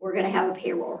 we're going to have a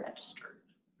payroll register,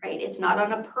 right? It's not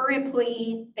on a per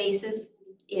employee basis.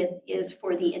 It is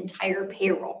for the entire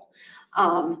payroll.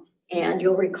 And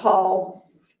you'll recall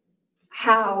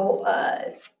how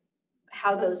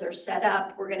those are set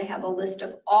up. We're going to have a list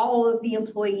of all of the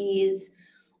employees,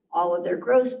 all of their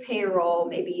gross payroll,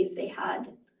 maybe if they had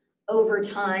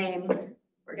overtime,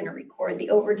 we're going to record the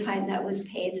overtime that was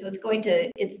paid. So it's going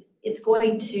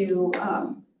to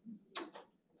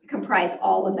comprise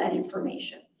all of that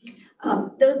information.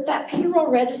 That payroll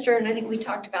register, and I think we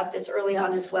talked about this early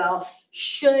on as well,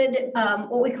 should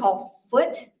what we call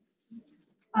foot,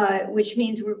 which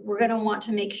means we're going to want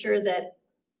to make sure that,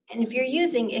 and if you're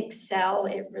using Excel,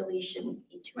 it really shouldn't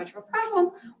be too much of a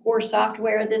problem, or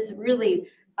software. This really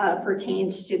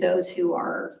pertains to those who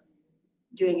are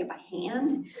doing it by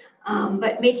hand,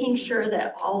 but making sure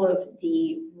that all of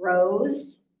the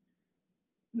rows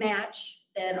match,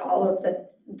 then all of the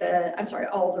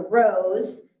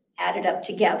rows added up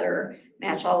together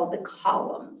match all of the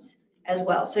columns as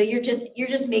well. So you're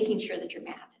just making sure that your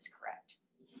math is correct,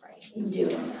 right, in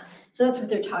doing that. So that's what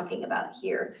they're talking about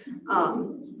here,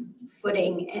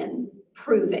 footing and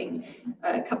proving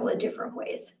a couple of different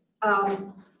ways. That's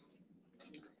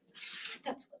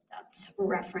what that's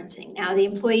referencing. Now, the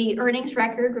employee earnings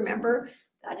record, remember,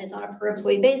 that is on a per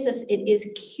employee basis. It is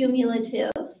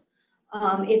cumulative.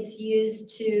 We use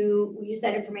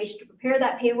that information to prepare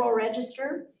that payroll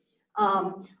register.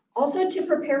 Also to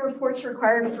prepare reports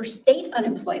required for state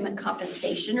unemployment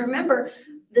compensation. Remember,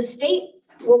 the state,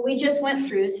 what we just went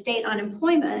through, state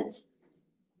unemployment,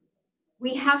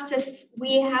 we have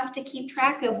to keep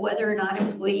track of whether or not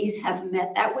employees have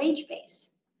met that wage base.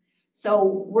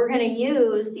 So we're going to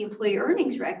use the employee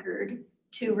earnings record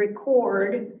to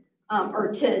record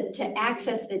or to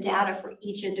access the data for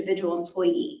each individual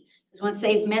employee. Because once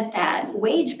they've met that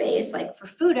wage base, like for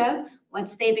FUTA,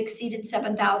 once they've exceeded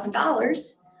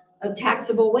 $7,000 of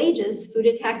taxable wages,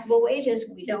 FUTA taxable wages,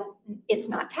 it's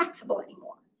not taxable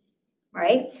anymore,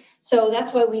 right? So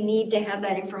that's why we need to have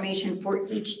that information for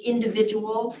each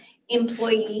individual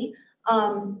employee.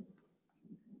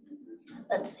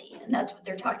 Let's see, and that's what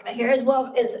they're talking about here, as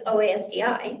well as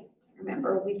OASDI.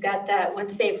 Remember, we've got that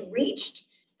once they've reached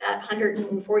that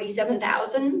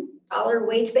 $147,000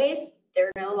 wage base,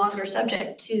 they're no longer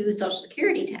subject to Social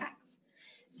Security tax.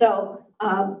 So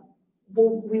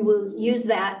we will use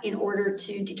that in order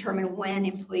to determine when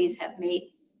employees have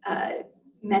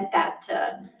met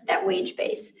that wage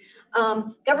base.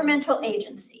 Governmental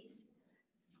agencies.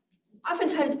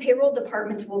 Oftentimes, payroll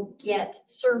departments will get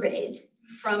surveys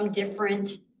from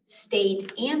different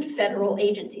state and federal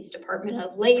agencies, Department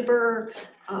of Labor,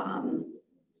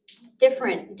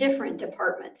 different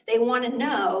departments. They want to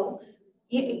know,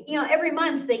 every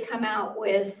month they come out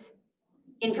with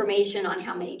information on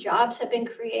how many jobs have been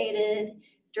created.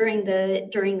 During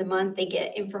the month, they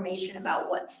get information about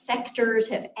what sectors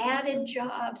have added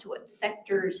jobs, what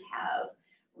sectors have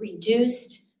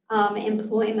reduced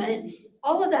employment.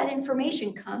 All of that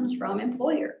information comes from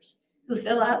employers who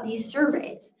fill out these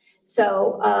surveys.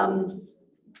 So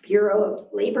Bureau of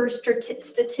Labor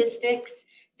Statistics,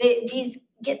 these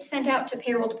get sent out to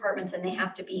payroll departments and they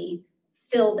have to be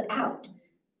filled out.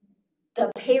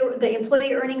 The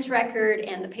employee earnings record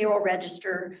and the payroll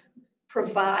register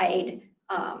provide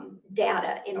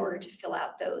data in order to fill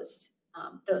out those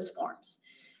forms.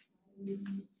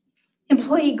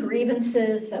 Employee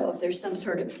grievances, so if there's some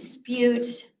sort of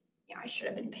dispute, I should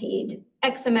have been paid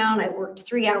X amount, I worked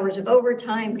 3 hours of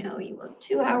overtime, no, you worked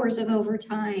 2 hours of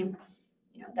overtime,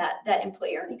 that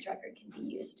employee earnings record can be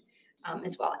used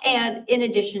as well. And in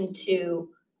addition to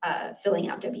filling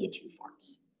out W-2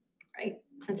 forms, right?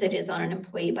 Since it is on an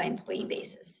employee by employee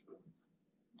basis.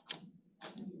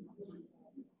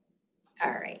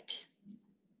 All right.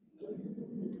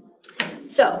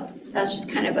 So that's just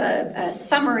kind of a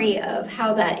summary of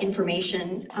how that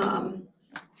information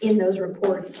in those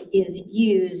reports is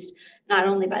used not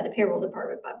only by the payroll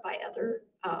department, but by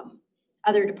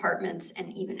other departments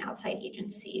and even outside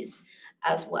agencies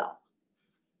as well.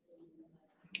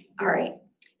 All right,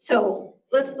 so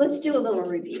let's do a little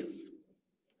review.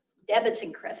 Debits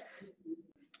and credits.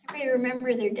 Everybody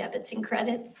remember their debits and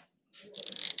credits?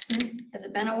 Has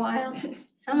it been a while?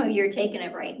 Some of you are taking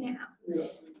it right now.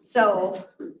 So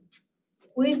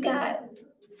we've got,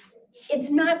 it's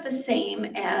not the same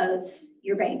as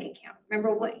your bank account.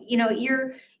 Remember what,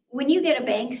 when you get a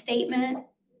bank statement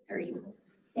or you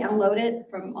download it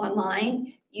from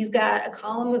online, you've got a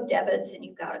column of debits and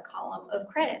you've got a column of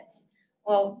credits.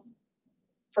 Well,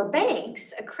 for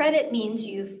banks, a credit means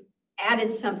you've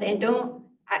added something.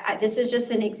 This is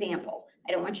just an example.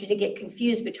 I don't want you to get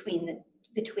confused between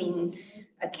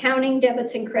accounting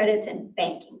debits and credits and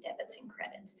banking debits and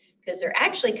credits, because they're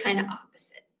actually kind of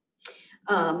opposite.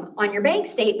 On your bank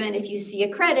statement, if you see a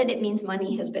credit, it means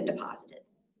money has been deposited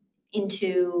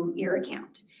into your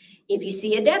account. If you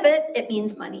see a debit, it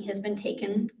means money has been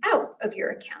taken out of your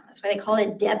account. That's why they call it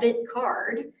a debit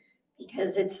card,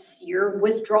 because you're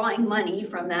withdrawing money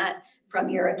from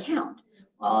your account.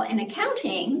 Well, in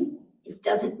accounting, it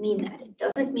doesn't mean that. It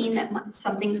doesn't mean that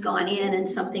something's gone in and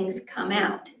something's come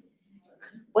out.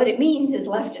 What it means is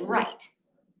left and right.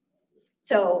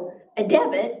 So a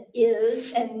debit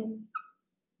is, and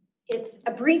it's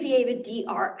abbreviated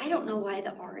DR. I don't know why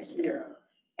the R is there.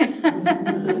 I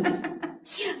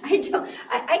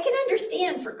can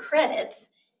understand for credits,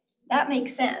 that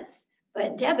makes sense,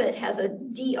 but debit has a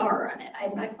DR on it.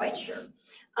 I'm not quite sure.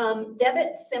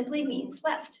 Debit simply means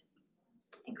left,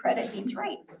 and credit means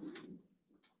right.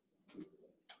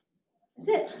 That's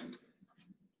it.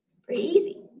 Pretty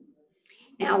easy.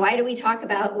 Now, why do we talk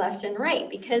about left and right?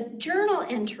 Because journal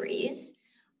entries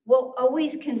will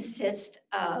always consist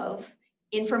of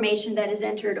information that is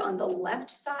entered on the left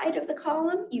side of the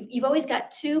column. You've always got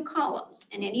two columns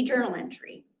in any journal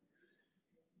entry.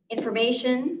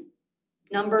 Information,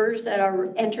 numbers that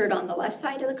are entered on the left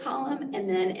side of the column, and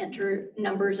then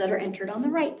numbers that are entered on the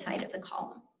right side of the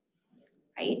column,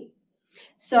 right?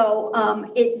 So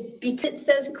because it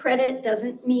says credit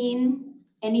doesn't mean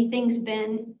anything's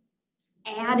been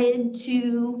added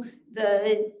to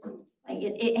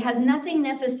it has nothing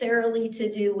necessarily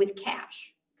to do with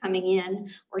cash coming in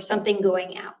or something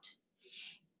going out.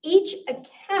 Each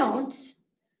account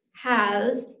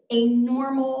has a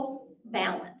normal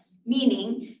balance,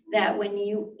 meaning that when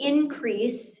you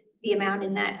increase the amount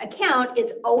in that account,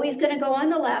 it's always going to go on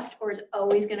the left or it's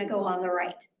always going to go on the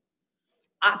right.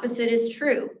 Opposite is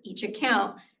true. Each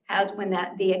account has, when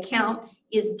the account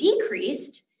is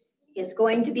decreased, is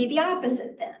going to be the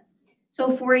opposite then.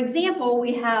 So for example,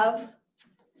 we have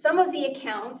some of the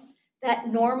accounts that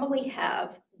normally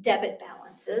have debit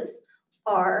balances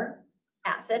are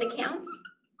asset accounts.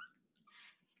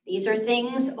 These are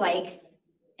things like,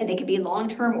 and they could be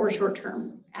long-term or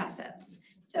short-term assets.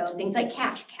 So things like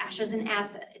cash. Cash is an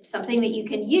asset. It's something that you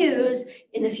can use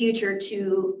in the future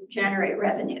to generate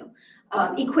revenue.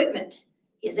 Equipment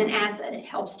is an asset. It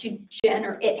helps to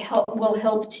will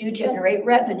help to generate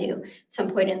revenue at some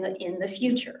point in the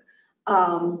future.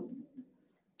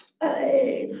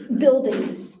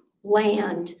 Buildings,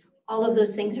 land, all of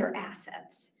those things are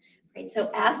assets, right?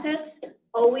 So assets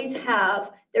always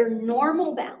have their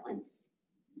normal balance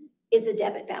is a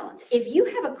debit balance. If you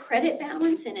have a credit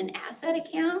balance in an asset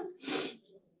account,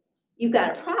 you've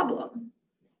got a problem.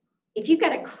 If you've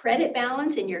got a credit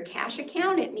balance in your cash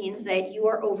account, it means that you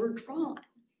are overdrawn.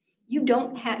 You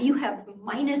have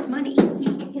minus money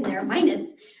in there,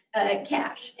 minus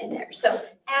cash in there. So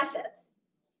assets,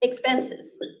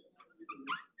 expenses.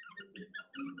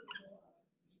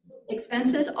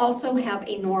 Expenses also have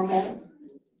a normal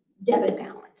debit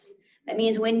balance. That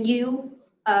means when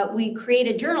we create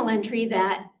a journal entry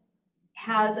that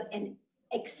has an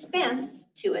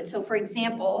expense to it. So for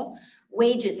example,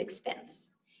 wages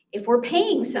expense. If we're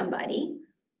paying somebody,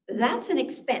 that's an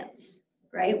expense,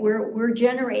 right? We're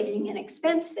generating an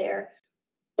expense there.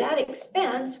 That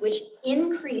expense, which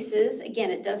increases, again,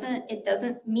 it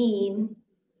doesn't mean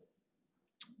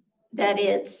that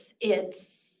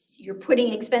you're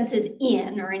putting expenses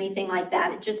in or anything like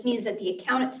that. It just means that the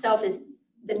account itself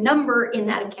the number in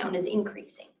that account is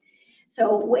increasing.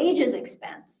 So wages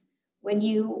expense, when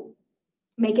you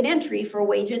make an entry for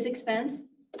wages expense,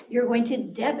 you're going to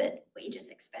debit wages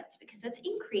expense because that's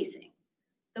increasing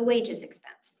the wages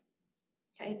expense,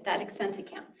 okay, that expense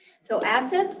account. So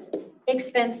assets,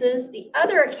 expenses, the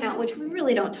other account, which we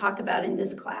really don't talk about in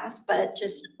this class, but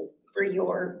just for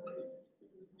your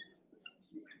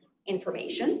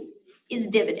information, is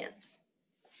dividends.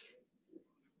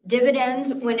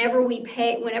 Dividends, whenever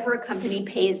a company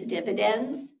pays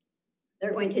dividends,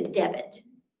 they're going to debit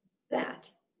that.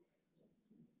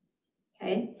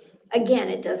 Okay? Again,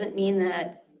 it doesn't mean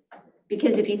that,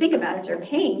 because if you think about it, if they're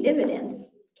paying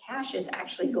dividends, cash is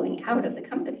actually going out of the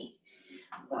company.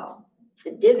 Well,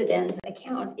 the dividends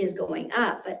account is going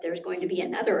up, but there's going to be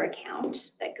another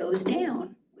account that goes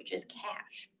down, which is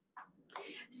cash.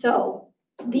 So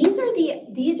these are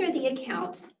the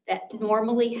accounts that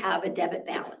normally have a debit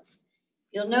balance.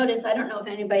 You'll notice, I don't know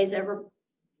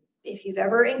if you've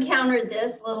ever encountered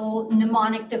this little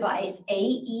mnemonic device,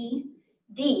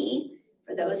 AED,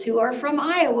 for those who are from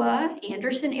Iowa,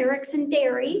 Anderson, Erickson,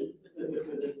 Dairy,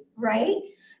 right?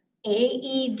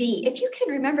 AED. If you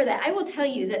can remember that, I will tell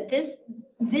you that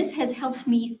this has helped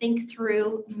me think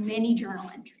through many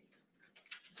journal entries.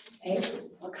 Okay,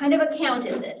 what kind of account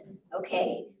is it?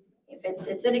 Okay, if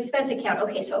it's an expense account,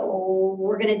 okay, so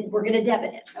we're gonna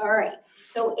debit it. All right.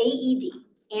 So AED,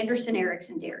 Anderson,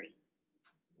 Erickson, Dairy.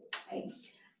 Okay.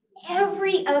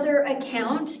 Every other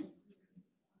account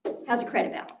has a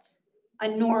credit balance, a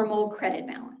normal credit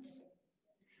balance.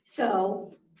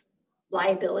 So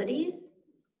liabilities,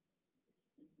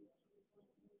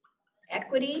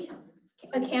 equity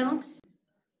accounts,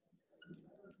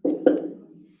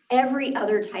 every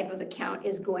other type of account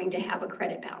is going to have a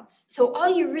credit balance. So all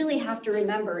you really have to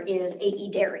remember is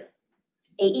AE Dairy.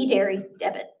 AE Dairy,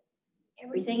 debit.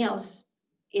 Everything else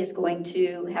is going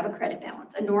to have a credit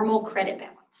balance, a normal credit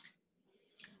balance.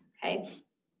 Okay.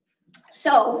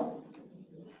 So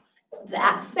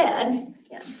that said,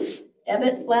 again,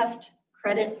 debit left,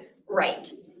 credit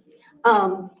right.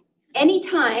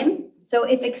 Anytime, so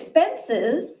if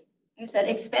expenses, I said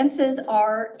expenses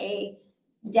are a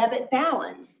debit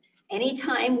balance.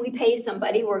 Anytime we pay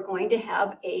somebody, we're going to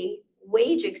have a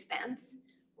wage expense.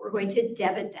 We're going to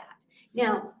debit that.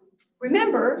 Now,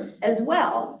 remember as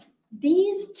well,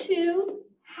 these two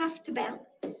have to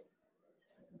balance.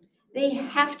 They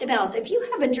have to balance. If you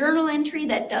have a journal entry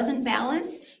that doesn't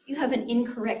balance, you have an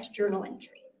incorrect journal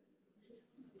entry.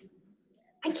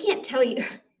 I can't tell you.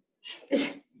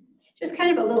 Just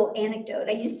kind of a little anecdote.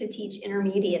 I used to teach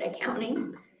intermediate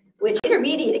accounting, which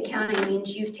intermediate accounting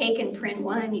means you've taken Print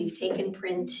 1, you've taken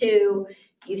Print 2,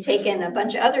 you've taken a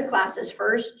bunch of other classes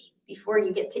first before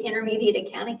you get to intermediate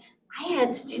accounting. I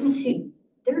had students who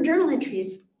their journal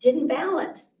entries didn't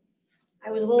balance.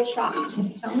 I was a little shocked.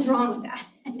 Something's wrong with that.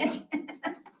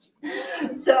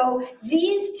 So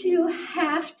these two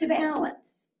have to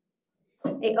balance.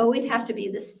 They always have to be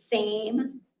the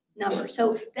same number.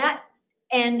 So that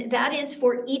is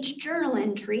for each journal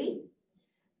entry,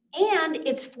 and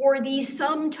it's for the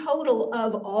sum total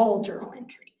of all journal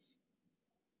entries.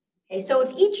 Okay, so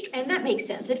and that makes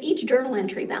sense. If each journal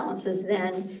entry balances,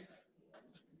 then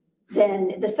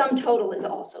the sum total is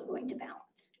also going to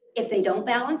balance. If they don't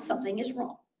balance, something is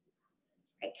wrong.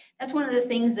 Right? That's one of the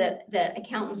things that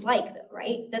accountants like, though,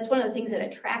 right? That's one of the things that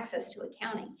attracts us to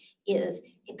accounting is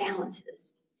it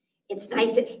balances. It's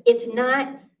nice.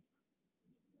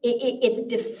 It's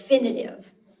definitive,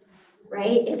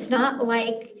 right? It's not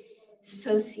like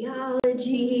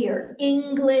sociology or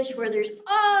English where there's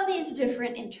all these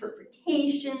different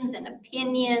interpretations and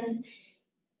opinions.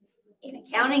 In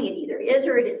accounting, it either is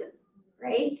or it isn't,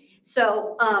 right?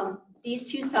 So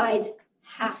these two sides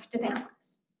have to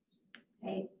balance.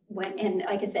 Okay? And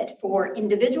like I said, for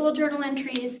individual journal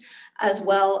entries as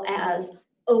well as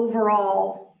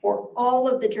overall for all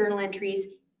of the journal entries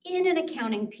in an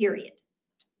accounting period,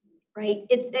 right?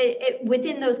 It's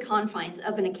within those confines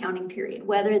of an accounting period,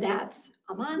 whether that's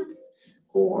a month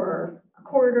or a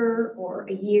quarter or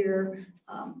a year,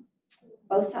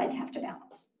 both sides have to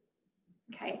balance.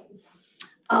 Okay.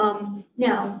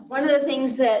 Now, one of the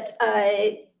things that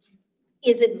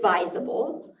is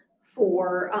advisable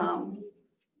for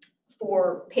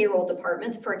payroll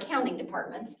departments, for accounting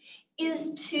departments,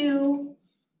 is to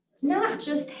not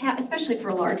just have, especially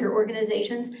for larger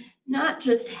organizations, not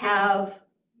just have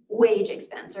wage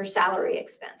expense or salary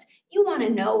expense. You want to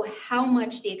know how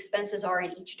much the expenses are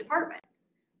in each department,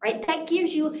 right? That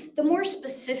gives you, the more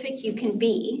specific you can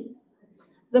be,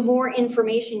 the more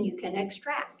information you can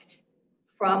extract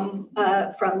from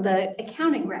the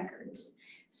accounting records.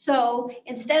 So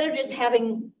instead of just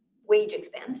having wage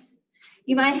expense,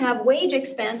 you might have wage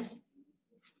expense,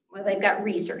 well, they've got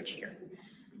research here,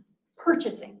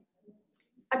 purchasing,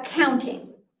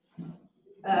 accounting,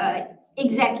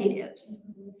 executives,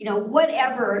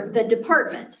 whatever the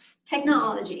department,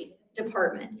 technology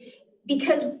department.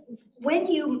 Because when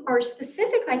you are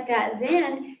specific like that,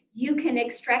 then you can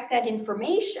extract that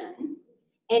information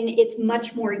and it's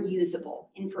much more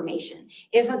usable information.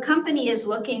 If a company is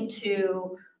looking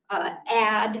to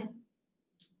add,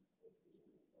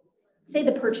 say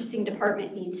the purchasing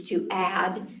department needs to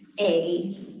add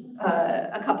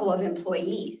a couple of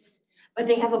employees, but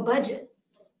they have a budget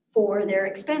for their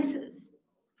expenses,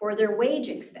 for their wage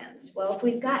expense. Well,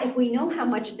 if we know how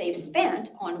much they've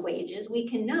spent on wages, we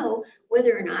can know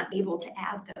whether or not able to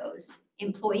add those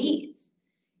employees.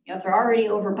 You know, if they're already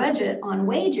over budget on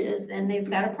wages, then they've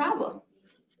got a problem.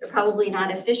 They're probably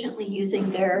not efficiently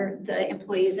using the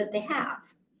employees that they have.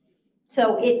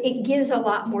 So it gives a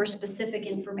lot more specific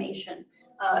information,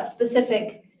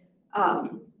 specific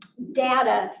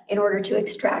data in order to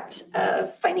extract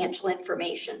financial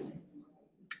information.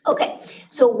 Okay,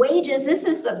 so wages, this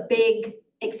is the big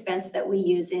expense that we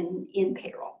use in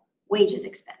payroll, wages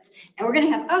expense. And we're going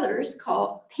to have others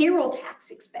called payroll tax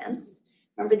expense.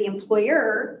 Remember, the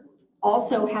employer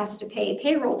also has to pay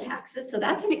payroll taxes, so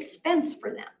that's an expense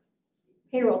for them,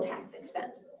 payroll tax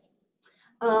expense.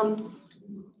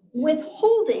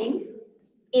 Withholding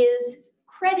is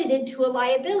credited to a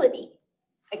liability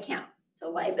account. So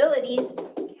liabilities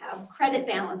have credit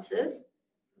balances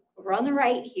over on the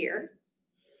right here.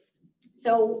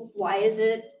 So why is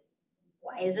it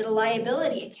a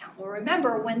liability account? Well,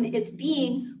 remember, when it's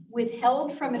being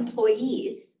withheld from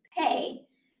employees' pay,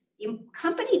 the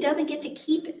company doesn't get to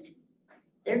keep it.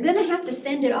 They're going to have to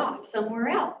send it off somewhere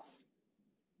else,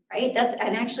 right? That's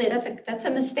a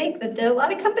mistake that a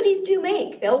lot of companies do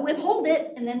make. They'll withhold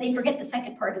it, and then they forget the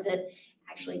second part of it,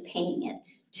 actually paying it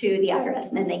to the IRS,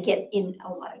 and then they get in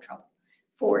a lot of trouble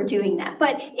for doing that.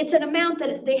 But it's an amount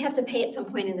that they have to pay at some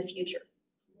point in the future,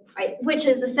 right? Which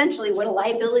is essentially what a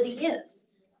liability is.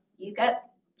 You got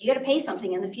to pay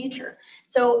something in the future.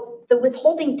 So the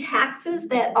withholding taxes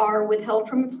that are withheld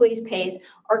from employees' pays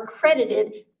are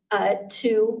credited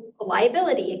to a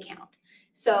liability account.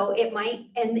 So it might,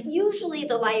 and usually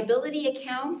the liability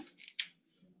accounts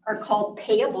are called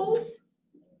payables.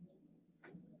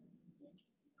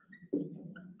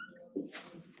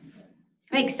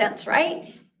 Makes sense,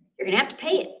 right? You're going to have to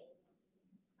pay it.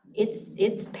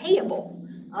 It's payable,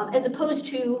 as opposed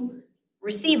to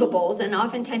receivables, and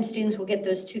oftentimes students will get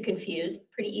those two confused.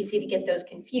 Pretty easy to get those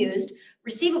confused.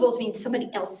 Receivables means somebody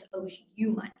else owes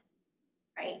you money,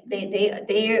 right?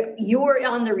 You're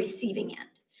on the receiving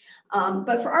end.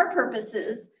 But for our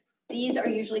purposes, these are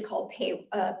usually called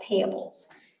payables.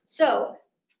 So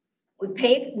we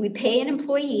pay an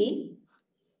employee.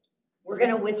 We're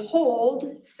going to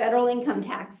withhold federal income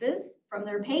taxes from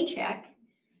their paycheck.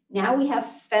 Now we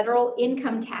have federal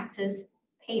income taxes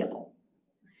payable,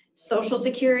 Social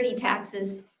Security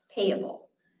taxes payable,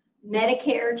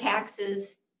 Medicare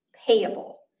taxes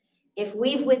payable. If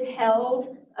we've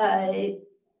withheld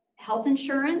health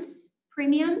insurance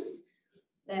premiums,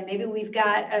 then maybe we've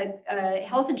got a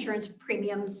health insurance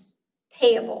premiums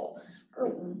payable, or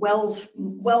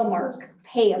Wellmark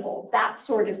payable, that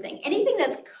sort of thing. Anything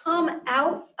that's come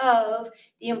out of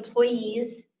the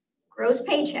employee's gross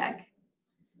paycheck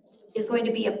is going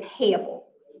to be a payable,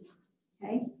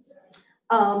 okay?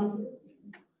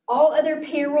 All other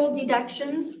payroll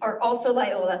deductions are also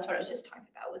like, oh, that's what I was just talking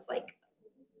about with, like,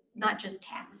 not just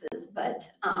taxes, but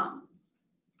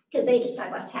because they just talk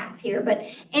about tax here, but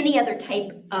any other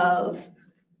type of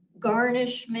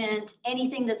garnishment,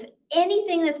 anything that's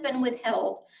been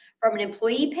withheld from an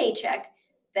employee paycheck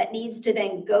that needs to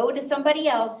then go to somebody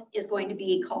else is going to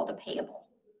be called a payable.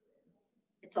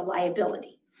 It's a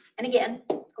liability. And again,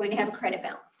 it's going to have a credit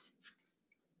balance.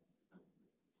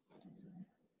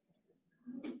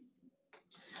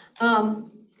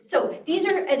 So these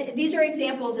are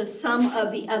examples of some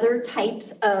of the other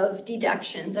types of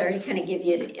deductions. I already kind of give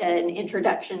you an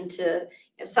introduction to,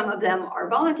 some of them are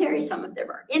voluntary, some of them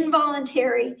are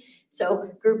involuntary.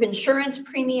 So group insurance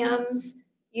premiums,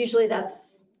 usually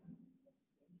that's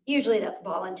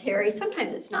voluntary.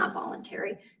 Sometimes it's not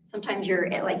voluntary. Sometimes you're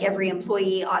like every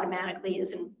employee automatically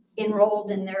is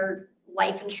enrolled in their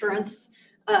life insurance,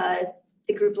 the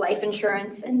group life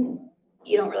insurance, and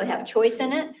you don't really have a choice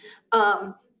in it.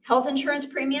 Health insurance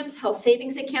premiums, health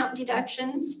savings account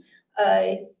deductions,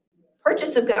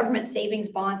 purchase of government savings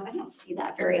bonds. I don't see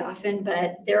that very often,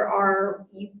 but there are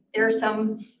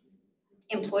some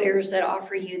employers that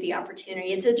offer you the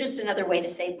opportunity. It's just another way to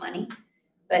save money,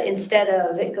 but instead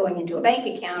of it going into a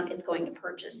bank account, it's going to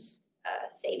purchase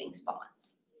savings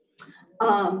bonds.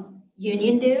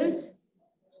 Union dues,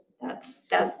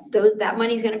 that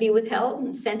money is going to be withheld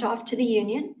and sent off to the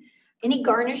union. Any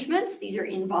garnishments, these are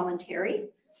involuntary.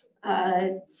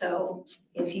 So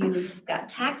if you've got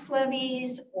tax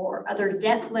levies or other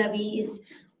debt levies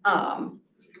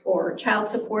or child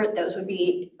support, those would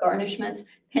be garnishments.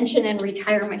 Pension and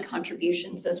retirement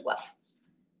contributions as well.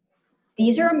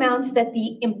 These are amounts that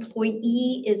the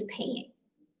employee is paying.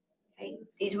 Okay?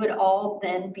 These would all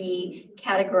then be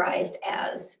categorized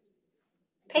as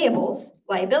payables,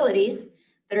 liabilities,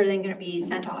 that are then going to be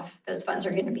sent off. Those funds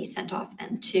are going to be sent off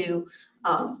then to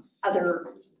some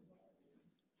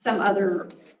other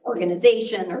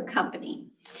organization or company.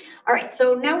 All right,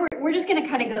 so now we're just going to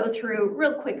kind of go through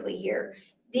real quickly here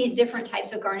these different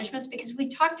types of garnishments, because we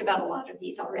talked about a lot of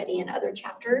these already in other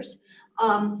chapters.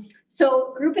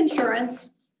 So group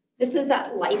insurance, this is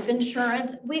that life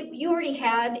insurance. You already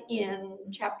had in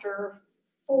chapter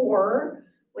 4,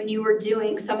 when you were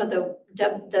doing some of the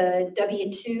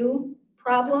W-2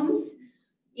 problems,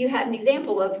 you had an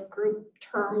example of group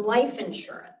term life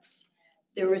insurance.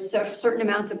 There was certain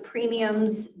amounts of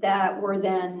premiums that were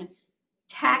then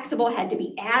taxable, had to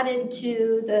be added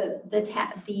to the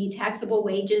taxable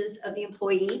wages of the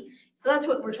employee. So that's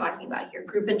what we're talking about here,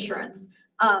 group insurance,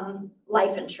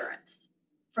 life insurance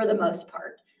for the most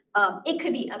part. It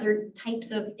could be other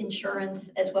types of insurance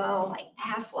as well, like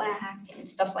AFLAC and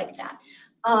stuff like that.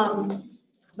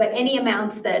 But any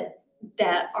amounts that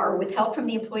are withheld from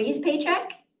the employee's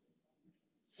paycheck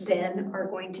then are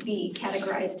going to be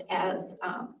categorized as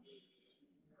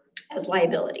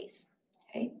liabilities.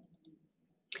 Okay.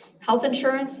 Health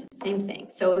insurance, same thing.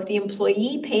 So if the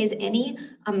employee pays any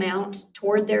amount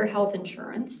toward their health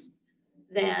insurance,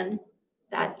 then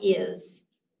that is,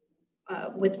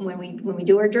 when we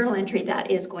do our journal entry,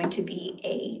 that is going to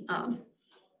be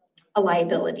a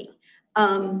liability.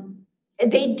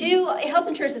 They do, health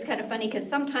insurance is kind of funny because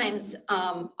sometimes,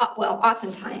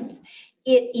 oftentimes,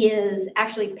 it is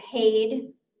actually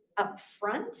paid up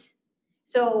front.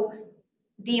 So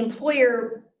the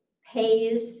employer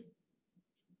pays.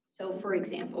 So for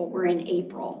example, we're in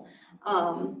April.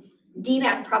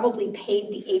 DMAC probably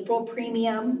paid the April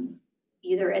premium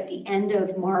either at the end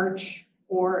of March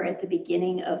or at the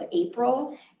beginning of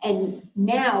April. And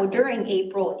now during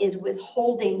April is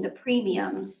withholding the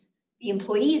premiums, the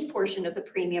employee's portion of the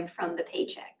premium from the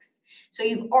paychecks. So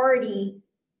you're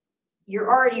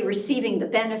already receiving the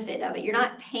benefit of it. You're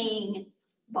not paying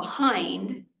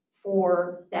behind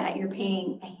for that, you're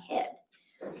paying ahead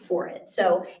for it.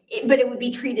 So, but it would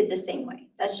be treated the same way.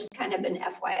 That's just kind of an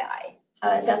FYI.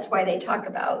 That's why they talk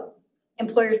about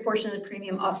employer's portion of the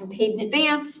premium often paid in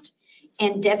advance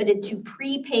and debited to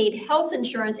prepaid health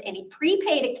insurance. Any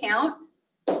prepaid account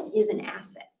is an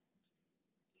asset.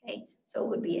 Okay,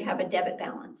 so it would have a debit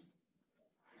balance.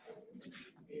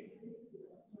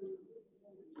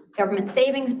 Government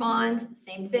savings bonds,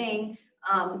 same thing.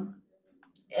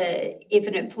 If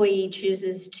an employee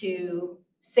chooses to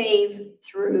save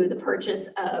through the purchase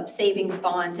of savings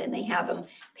bonds and they have them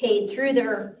paid through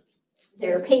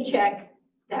their paycheck,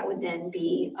 that would then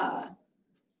be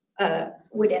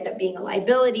would end up being a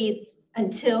liability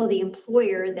until the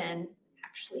employer then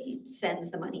actually sends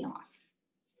the money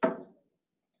off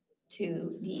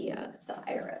to the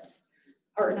IRS,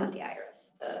 or not the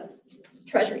IRS, the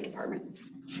Treasury Department.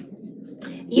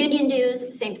 Union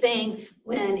dues, same thing.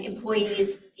 When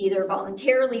employees either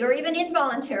voluntarily or even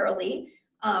involuntarily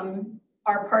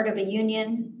are part of a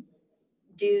union,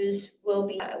 dues will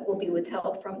be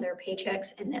withheld from their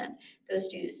paychecks, and then those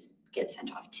dues get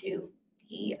sent off to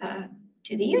the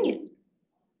union.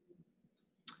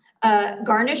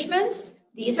 Garnishments,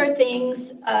 these are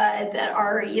things that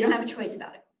are, you don't have a choice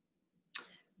about it,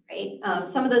 right?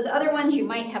 Some of those other ones you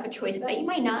might have a choice about, you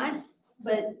might not,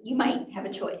 but you might have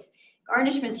a choice.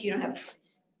 Garnishments, you don't have a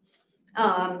choice.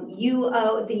 You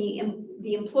owe, the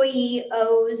employee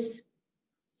owes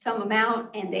some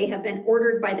amount and they have been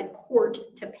ordered by the court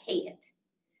to pay it.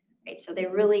 Right? So they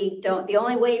really don't, the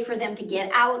only way for them to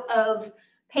get out of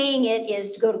paying it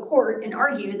is to go to court and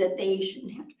argue that they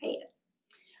shouldn't have to pay it.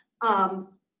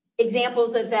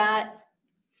 Examples of that,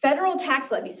 federal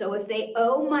tax levy. So if they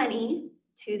owe money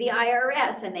to the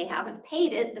IRS and they haven't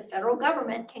paid it, the federal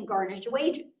government can garnish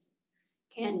wages,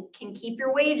 can keep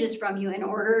your wages from you in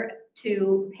order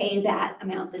to pay that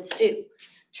amount that's due.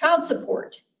 Child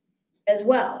support as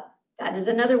well. That is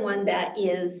another one that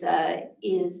is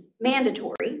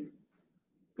mandatory.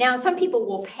 Now, some people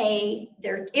will pay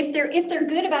if they're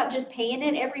good about just paying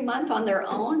it every month on their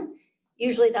own,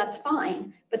 usually that's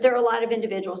fine. But there are a lot of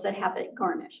individuals that have it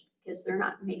garnished because they're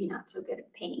maybe not so good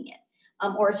at paying it,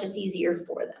 or it's just easier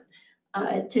for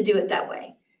them to do it that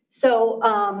way. So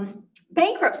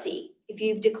bankruptcy, if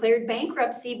you've declared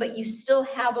bankruptcy, but you still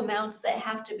have amounts that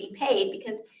have to be paid,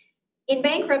 because in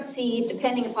bankruptcy,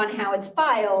 depending upon how it's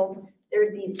filed, there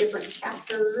are these different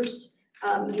chapters.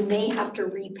 You may have to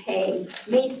repay,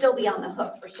 may still be on the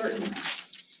hook for certain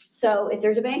amounts. So if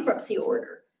there's a bankruptcy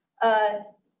order,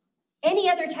 any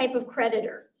other type of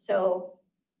creditor, so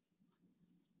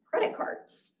credit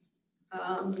cards,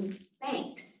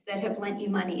 banks that have lent you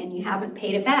money and you haven't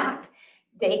paid it back,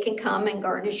 they can come and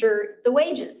garnish the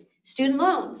wages. Student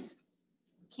loans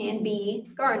can be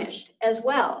garnished as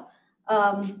well.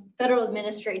 Federal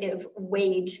administrative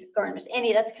wage garnish,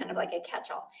 that's kind of like a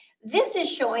catch-all. This is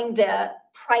showing the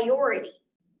priority.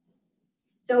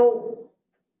 So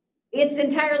it's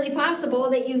entirely possible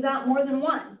that you've got more than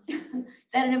one,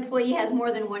 that an employee has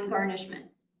more than one garnishment,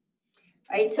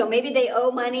 right? So maybe they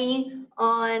owe money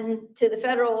to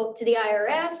the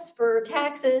IRS for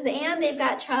taxes, and they've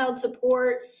got child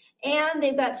support, and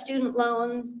they've got student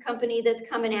loan company that's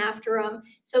coming after them.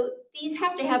 So these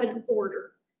have to have an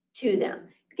order to them,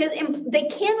 because they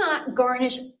cannot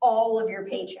garnish all of your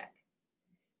paycheck.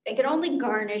 They can only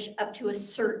garnish up to a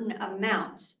certain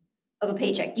amount of a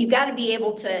paycheck. You got to be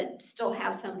able to still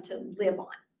have some to live on,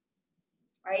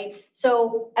 right?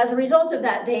 So as a result of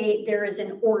that, there is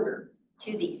an order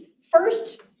to these.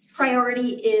 First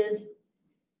priority is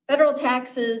federal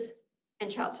taxes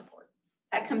and child support.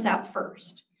 That comes out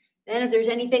first. Then if there's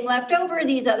anything left over,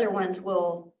 these other ones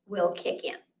will kick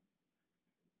in.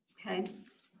 Okay.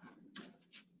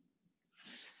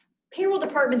 Payroll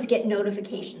departments get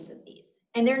notifications of these,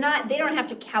 and they don't have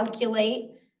to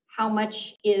calculate how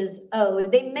much is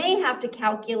owed. They may have to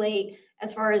calculate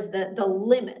as far as the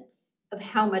limits of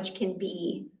how much can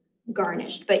be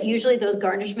garnished, but usually those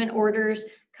garnishment orders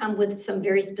come with some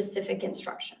very specific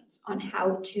instructions on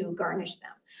how to garnish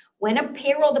them. When a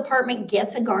payroll department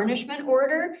gets a garnishment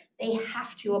order, they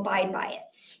have to abide by it.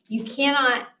 You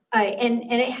cannot,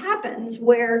 and it happens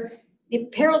where the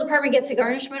payroll department gets a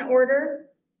garnishment order,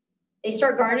 they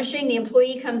start garnishing, the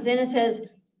employee comes in and says,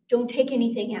 don't take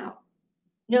anything out.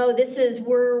 No,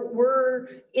 we're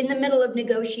in the middle of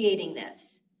negotiating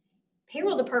this.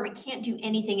 Payroll department can't do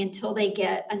anything until they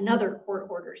get another court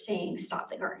order saying stop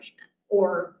the garnishment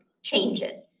or change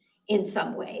it in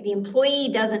some way. The employee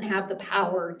doesn't have the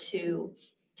power to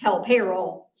tell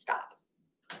payroll stop.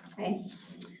 Okay,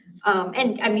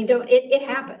 and I mean it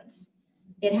happens.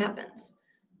 It happens,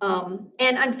 and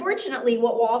unfortunately,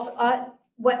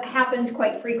 what happens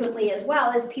quite frequently as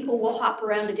well is people will hop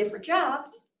around to different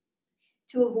jobs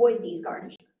to avoid these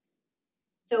garnishments.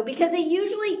 So because it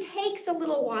usually takes a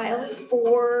little while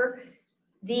for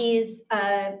these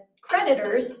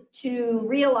creditors to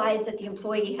realize that the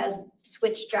employee has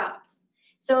switched jobs.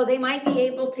 So they might be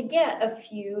able to get a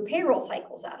few payroll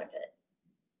cycles out of it,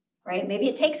 right? Maybe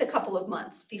it takes a couple of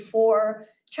months before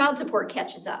child support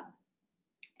catches up,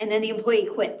 and then the employee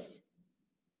quits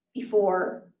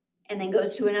and then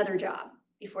goes to another job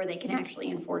before they can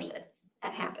actually enforce it.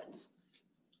 That happens.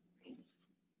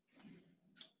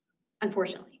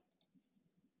 Unfortunately,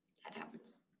 that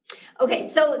happens. Okay,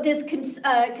 so this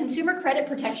Consumer Credit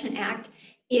Protection Act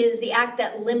is the act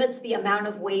that limits the amount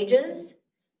of wages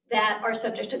that are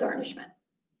subject to garnishment.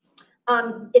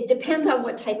 It depends on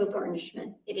what type of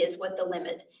garnishment it is, what the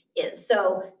limit is.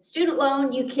 So student loan,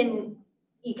 they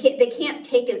can't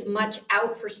take as much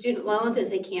out for student loans as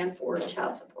they can for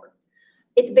child support.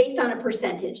 It's based on a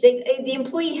percentage. The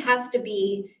employee has to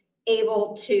be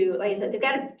able to, like I said, they've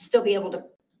got to still be able to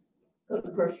go to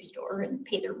the grocery store and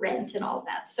pay their rent and all of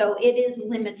that. So it is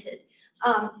limited.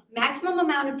 Maximum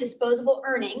amount of disposable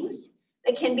earnings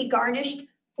that can be garnished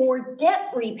for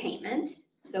debt repayment.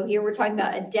 So here we're talking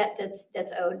about a debt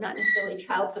that's owed, not necessarily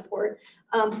child support.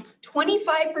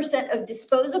 25% of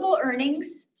disposable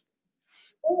earnings,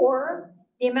 or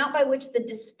the amount by which the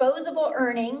disposable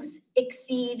earnings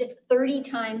exceed 30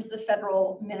 times the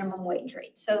federal minimum wage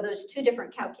rate. So there's two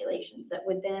different calculations that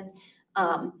would then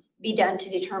be done to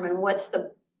determine what's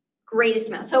the greatest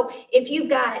amount. So if you've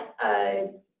got,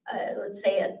 let's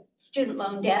say, a student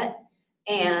loan debt,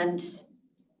 and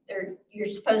you're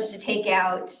supposed to take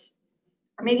out,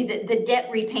 or maybe the debt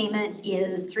repayment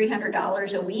is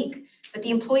 $300 a week, but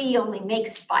the employee only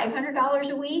makes $500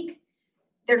 a week,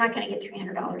 they're not going to get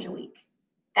 $300 a week.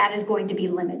 That is going to be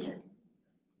limited,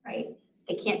 right?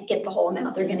 They can't get the whole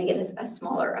amount. They're going to get a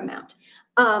smaller amount.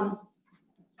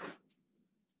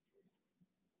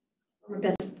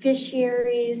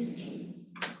 Beneficiaries.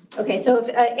 Okay, so if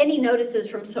any notices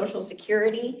from Social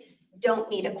Security don't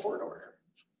need a court order.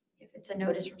 If it's a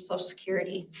notice from Social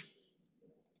Security,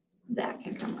 that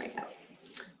can come right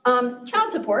out.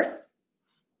 Child support.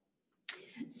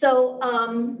 So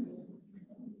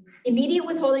immediate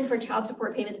withholding for child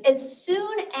support payments. As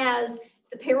soon as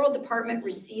the payroll department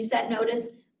receives that notice,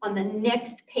 on the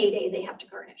next payday they have to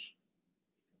garnish.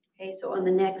 Okay, so on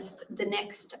the next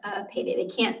payday, they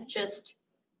can't just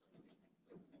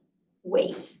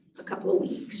wait a couple of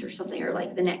weeks or something, or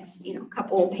like the next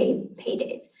couple of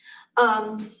paydays.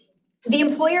 The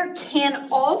employer can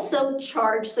also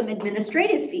charge some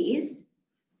administrative fees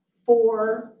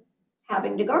for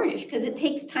having to garnish, because it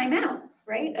takes time out,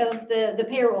 right, of the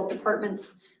payroll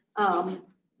department's, of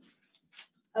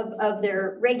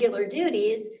their regular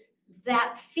duties.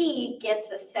 That fee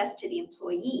gets assessed to the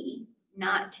employee,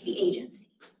 not to the agency.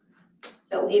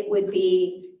 So it would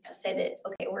be, say that,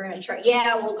 okay, we're gonna charge,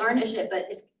 yeah, we'll garnish it,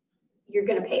 but you're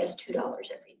gonna pay us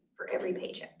 $2 for every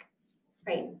paycheck,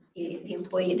 right? The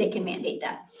employee, they can mandate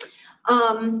that.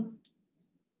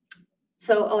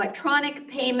 So electronic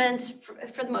payments,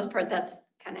 for the most part, that's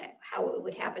kind of how it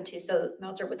would happen too. So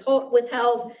amounts are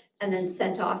withheld and then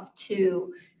sent off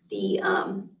to the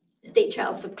state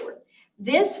child support.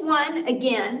 This one,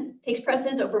 again, takes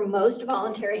precedence over most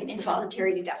voluntary and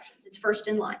involuntary deductions. It's first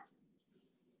in line.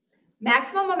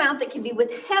 Maximum amount that can be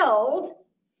withheld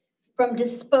from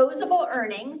disposable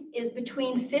earnings is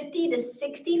between 50 to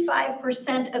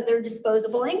 65% of their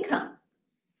disposable income,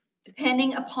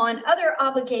 depending upon other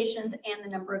obligations and the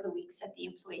number of the weeks that the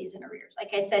employee is in arrears.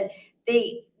 Like I said,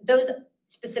 those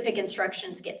specific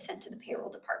instructions get sent to the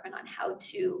payroll department on how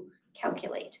to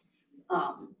calculate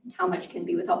how much can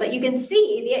be withheld. But you can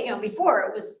see, before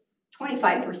it was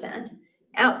 25%,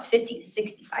 now it's 50 to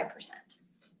 65%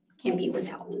 can be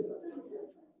withheld.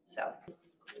 So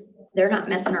they're not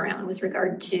messing around with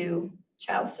regard to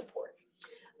child support.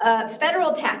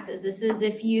 Federal taxes, this is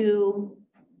if you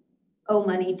owe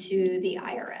money to the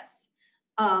IRS.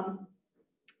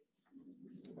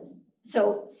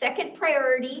 So second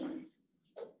priority,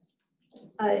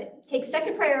 take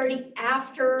second priority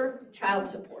after child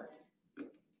support.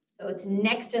 So it's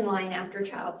next in line after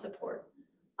child support.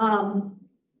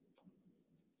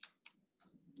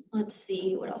 Let's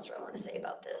see, what else do I want to say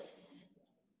about this?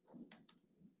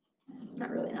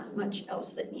 Not much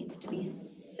else that needs to be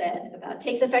said about it.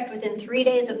 Takes effect within 3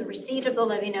 days of the receipt of the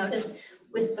levy notice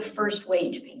with the first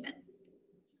wage payment.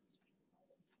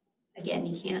 Again,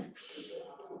 you can't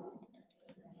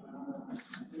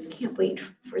wait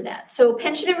for that. So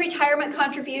pension and retirement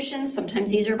contributions,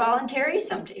 sometimes these are voluntary.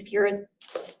 If you're a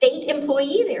state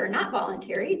employee, they are not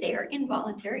voluntary, they are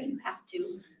involuntary. You have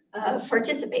to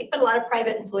participate. But a lot of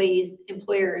private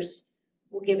employers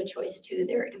will give a choice to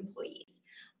their employees.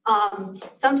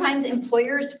 Sometimes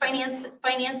employers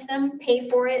finance them, pay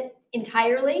for it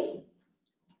entirely.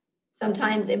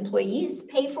 Sometimes employees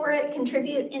pay for it,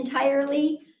 contribute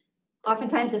entirely.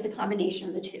 Oftentimes it's a combination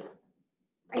of the two,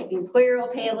 right? The employer will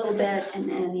pay a little bit and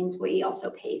then the employee also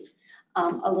pays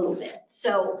a little bit.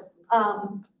 So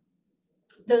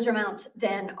those amounts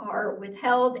then are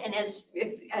withheld, and as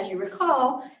you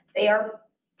recall, they are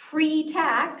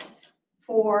pre-tax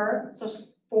for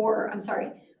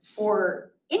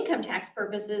income tax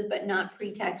purposes, but not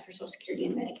pre-tax for Social Security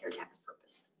and Medicare tax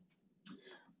purposes.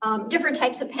 Different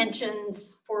types of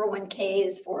pensions: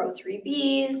 401ks,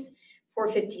 403bs,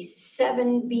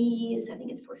 457bs. I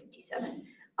think it's 457.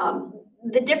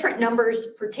 The different numbers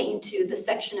pertain to the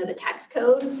section of the tax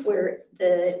code where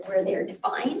they're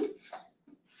defined.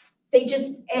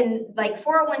 And like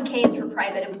 401k is for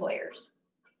private employers.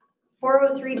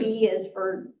 403b is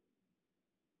for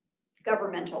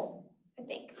governmental, I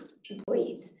think,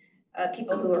 employees,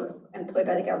 people who are employed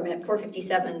by the government.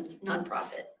 457's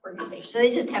nonprofit organization. So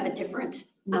they just have a different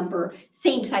number,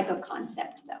 same type of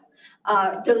concept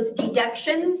though. Those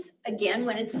deductions, again,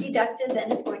 when it's deducted,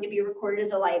 then it's going to be recorded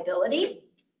as a liability.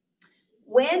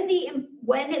 When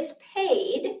it's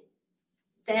paid,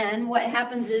 then what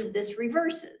happens is this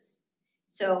reverses.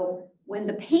 So when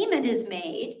the payment is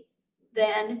made,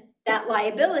 then that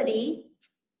liability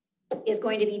is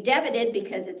going to be debited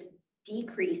because it's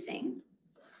decreasing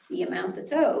the amount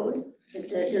that's owed.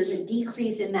 There's a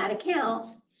decrease in that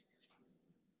account.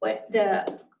 What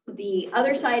the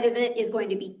other side of it is going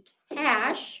to be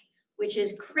cash, which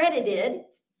is credited.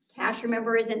 Cash,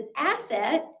 remember, is an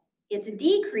asset. It's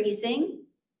decreasing,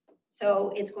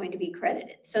 so it's going to be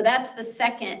credited. So that's the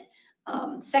second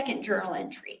journal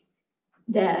entry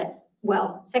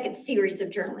second series of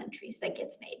journal entries that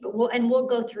gets made. But we'll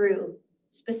go through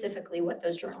specifically what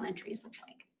those journal entries look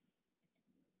like.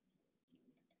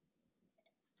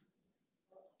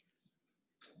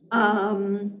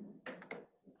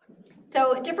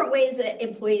 So different ways that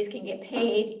employees can get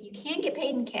paid. You can get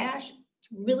paid in cash. It's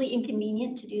really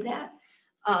inconvenient to do that,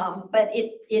 but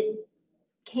it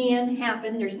can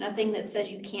happen. There's nothing that says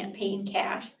you can't pay in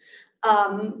cash.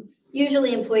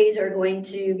 Usually employees are going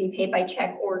to be paid by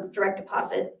check, or direct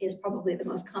deposit is probably the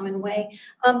most common way.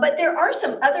 But there are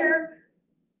some other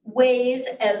ways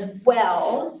as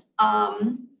well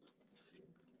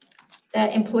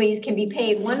that employees can be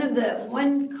paid. One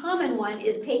common one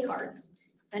is pay cards.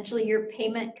 Essentially, your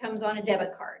payment comes on a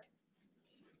debit card.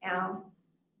 Now,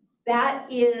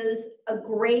 that is a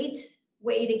great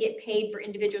way to get paid for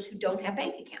individuals who don't have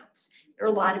bank accounts. There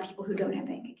are a lot of people who don't have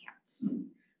bank accounts.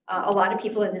 A lot of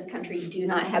people in this country do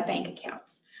not have bank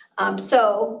accounts.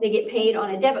 So they get paid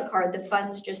on a debit card. The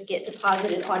funds just get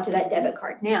deposited onto that debit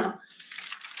card. Now,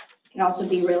 it can also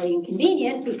be really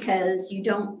inconvenient because you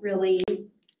don't really,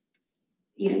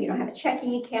 you don't have a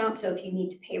checking account. So if you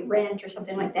need to pay rent or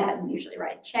something like that and usually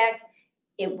write a check,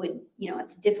 it would,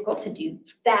 it's difficult to do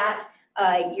that.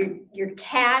 Your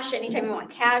cash, anytime you want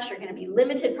cash, you're going to be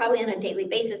limited probably on a daily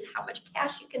basis how much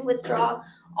cash you can withdraw.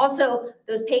 Also,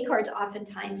 those pay cards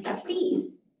oftentimes have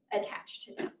fees attached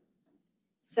to them.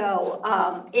 So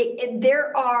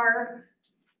there are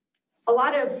a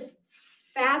lot of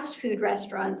fast food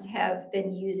restaurants have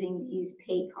been using these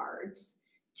pay cards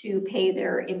to pay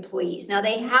their employees. Now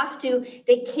they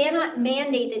cannot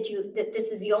mandate that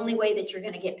this is the only way that you're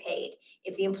going to get paid.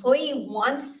 If the employee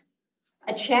wants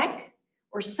a check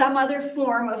or some other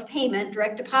form of payment,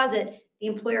 direct deposit, the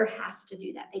employer has to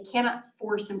do that. They cannot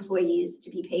force employees to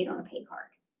be paid on a pay card.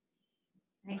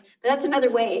 Okay? But that's another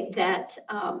way that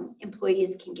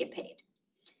employees can get paid.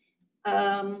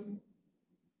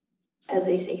 As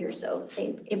they say here, so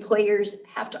employers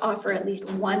have to offer at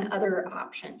least one other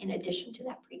option in addition to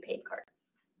that prepaid card.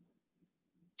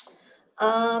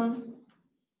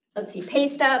 Let's see, pay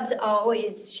stubs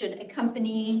always should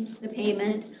accompany the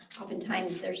payment.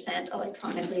 Oftentimes they're sent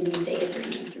electronically these days or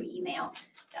even through email,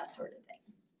 that sort of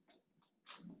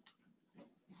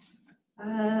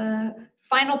thing.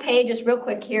 Final pay, just real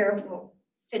quick here, we'll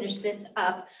finish this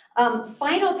up.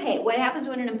 Final pay, what happens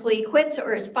when an employee quits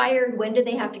or is fired? When do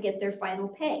they have to get their final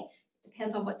pay?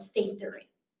 Depends on what state they're in.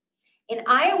 In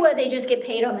Iowa, they just get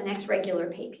paid on the next regular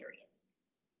pay period.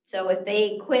 So if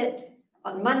they quit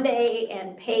on Monday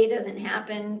and pay doesn't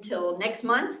happen till next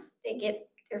month, they get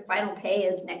their final pay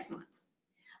is next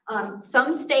month.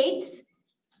 Some states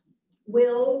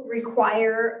will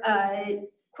require a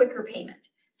quicker payment.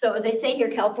 So as I say here,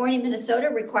 California, Minnesota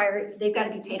they've got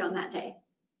to be paid on that day.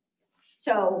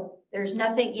 So there's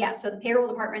nothing, so the payroll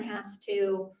department has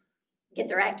to get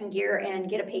their act in gear and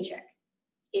get a paycheck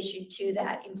issued to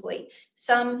that employee.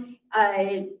 Some,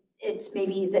 it's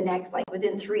maybe the next, like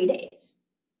within 3 days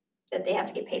that they have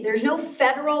to get paid. There's no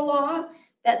federal law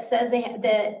that says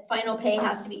the final pay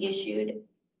has to be issued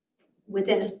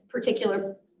within a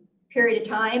particular period of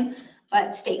time,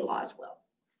 but state laws will.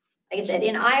 Like I said,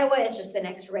 in Iowa, it's just the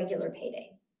next regular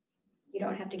payday. You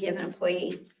don't have to give an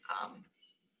employee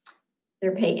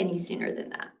their pay any sooner than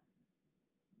that.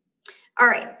 All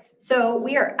right, so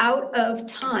we are out of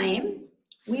time.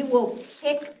 We will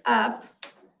pick up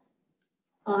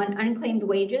on unclaimed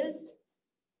wages.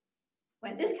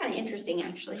 Well, this is kind of interesting,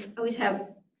 actually. I always have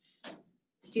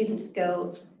students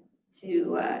go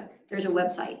to, there's a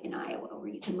website in Iowa where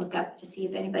you can look up to see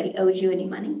if anybody owes you any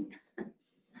money.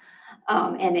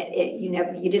 And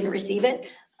you didn't receive it.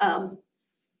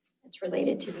 It's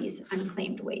related to these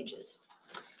unclaimed wages.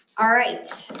 All right,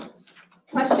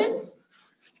 questions?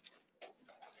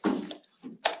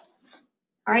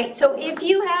 All right, so if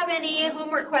you have any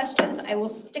homework questions, I will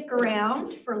stick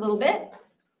around for a little bit.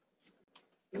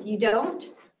 If you don't,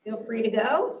 feel free to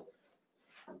go.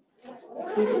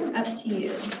 It is up to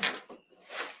you.